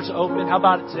 The altar's open. How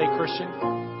about it today,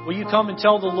 Christian? Will you come and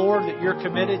tell the Lord that you're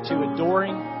committed to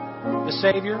adoring the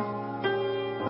Savior?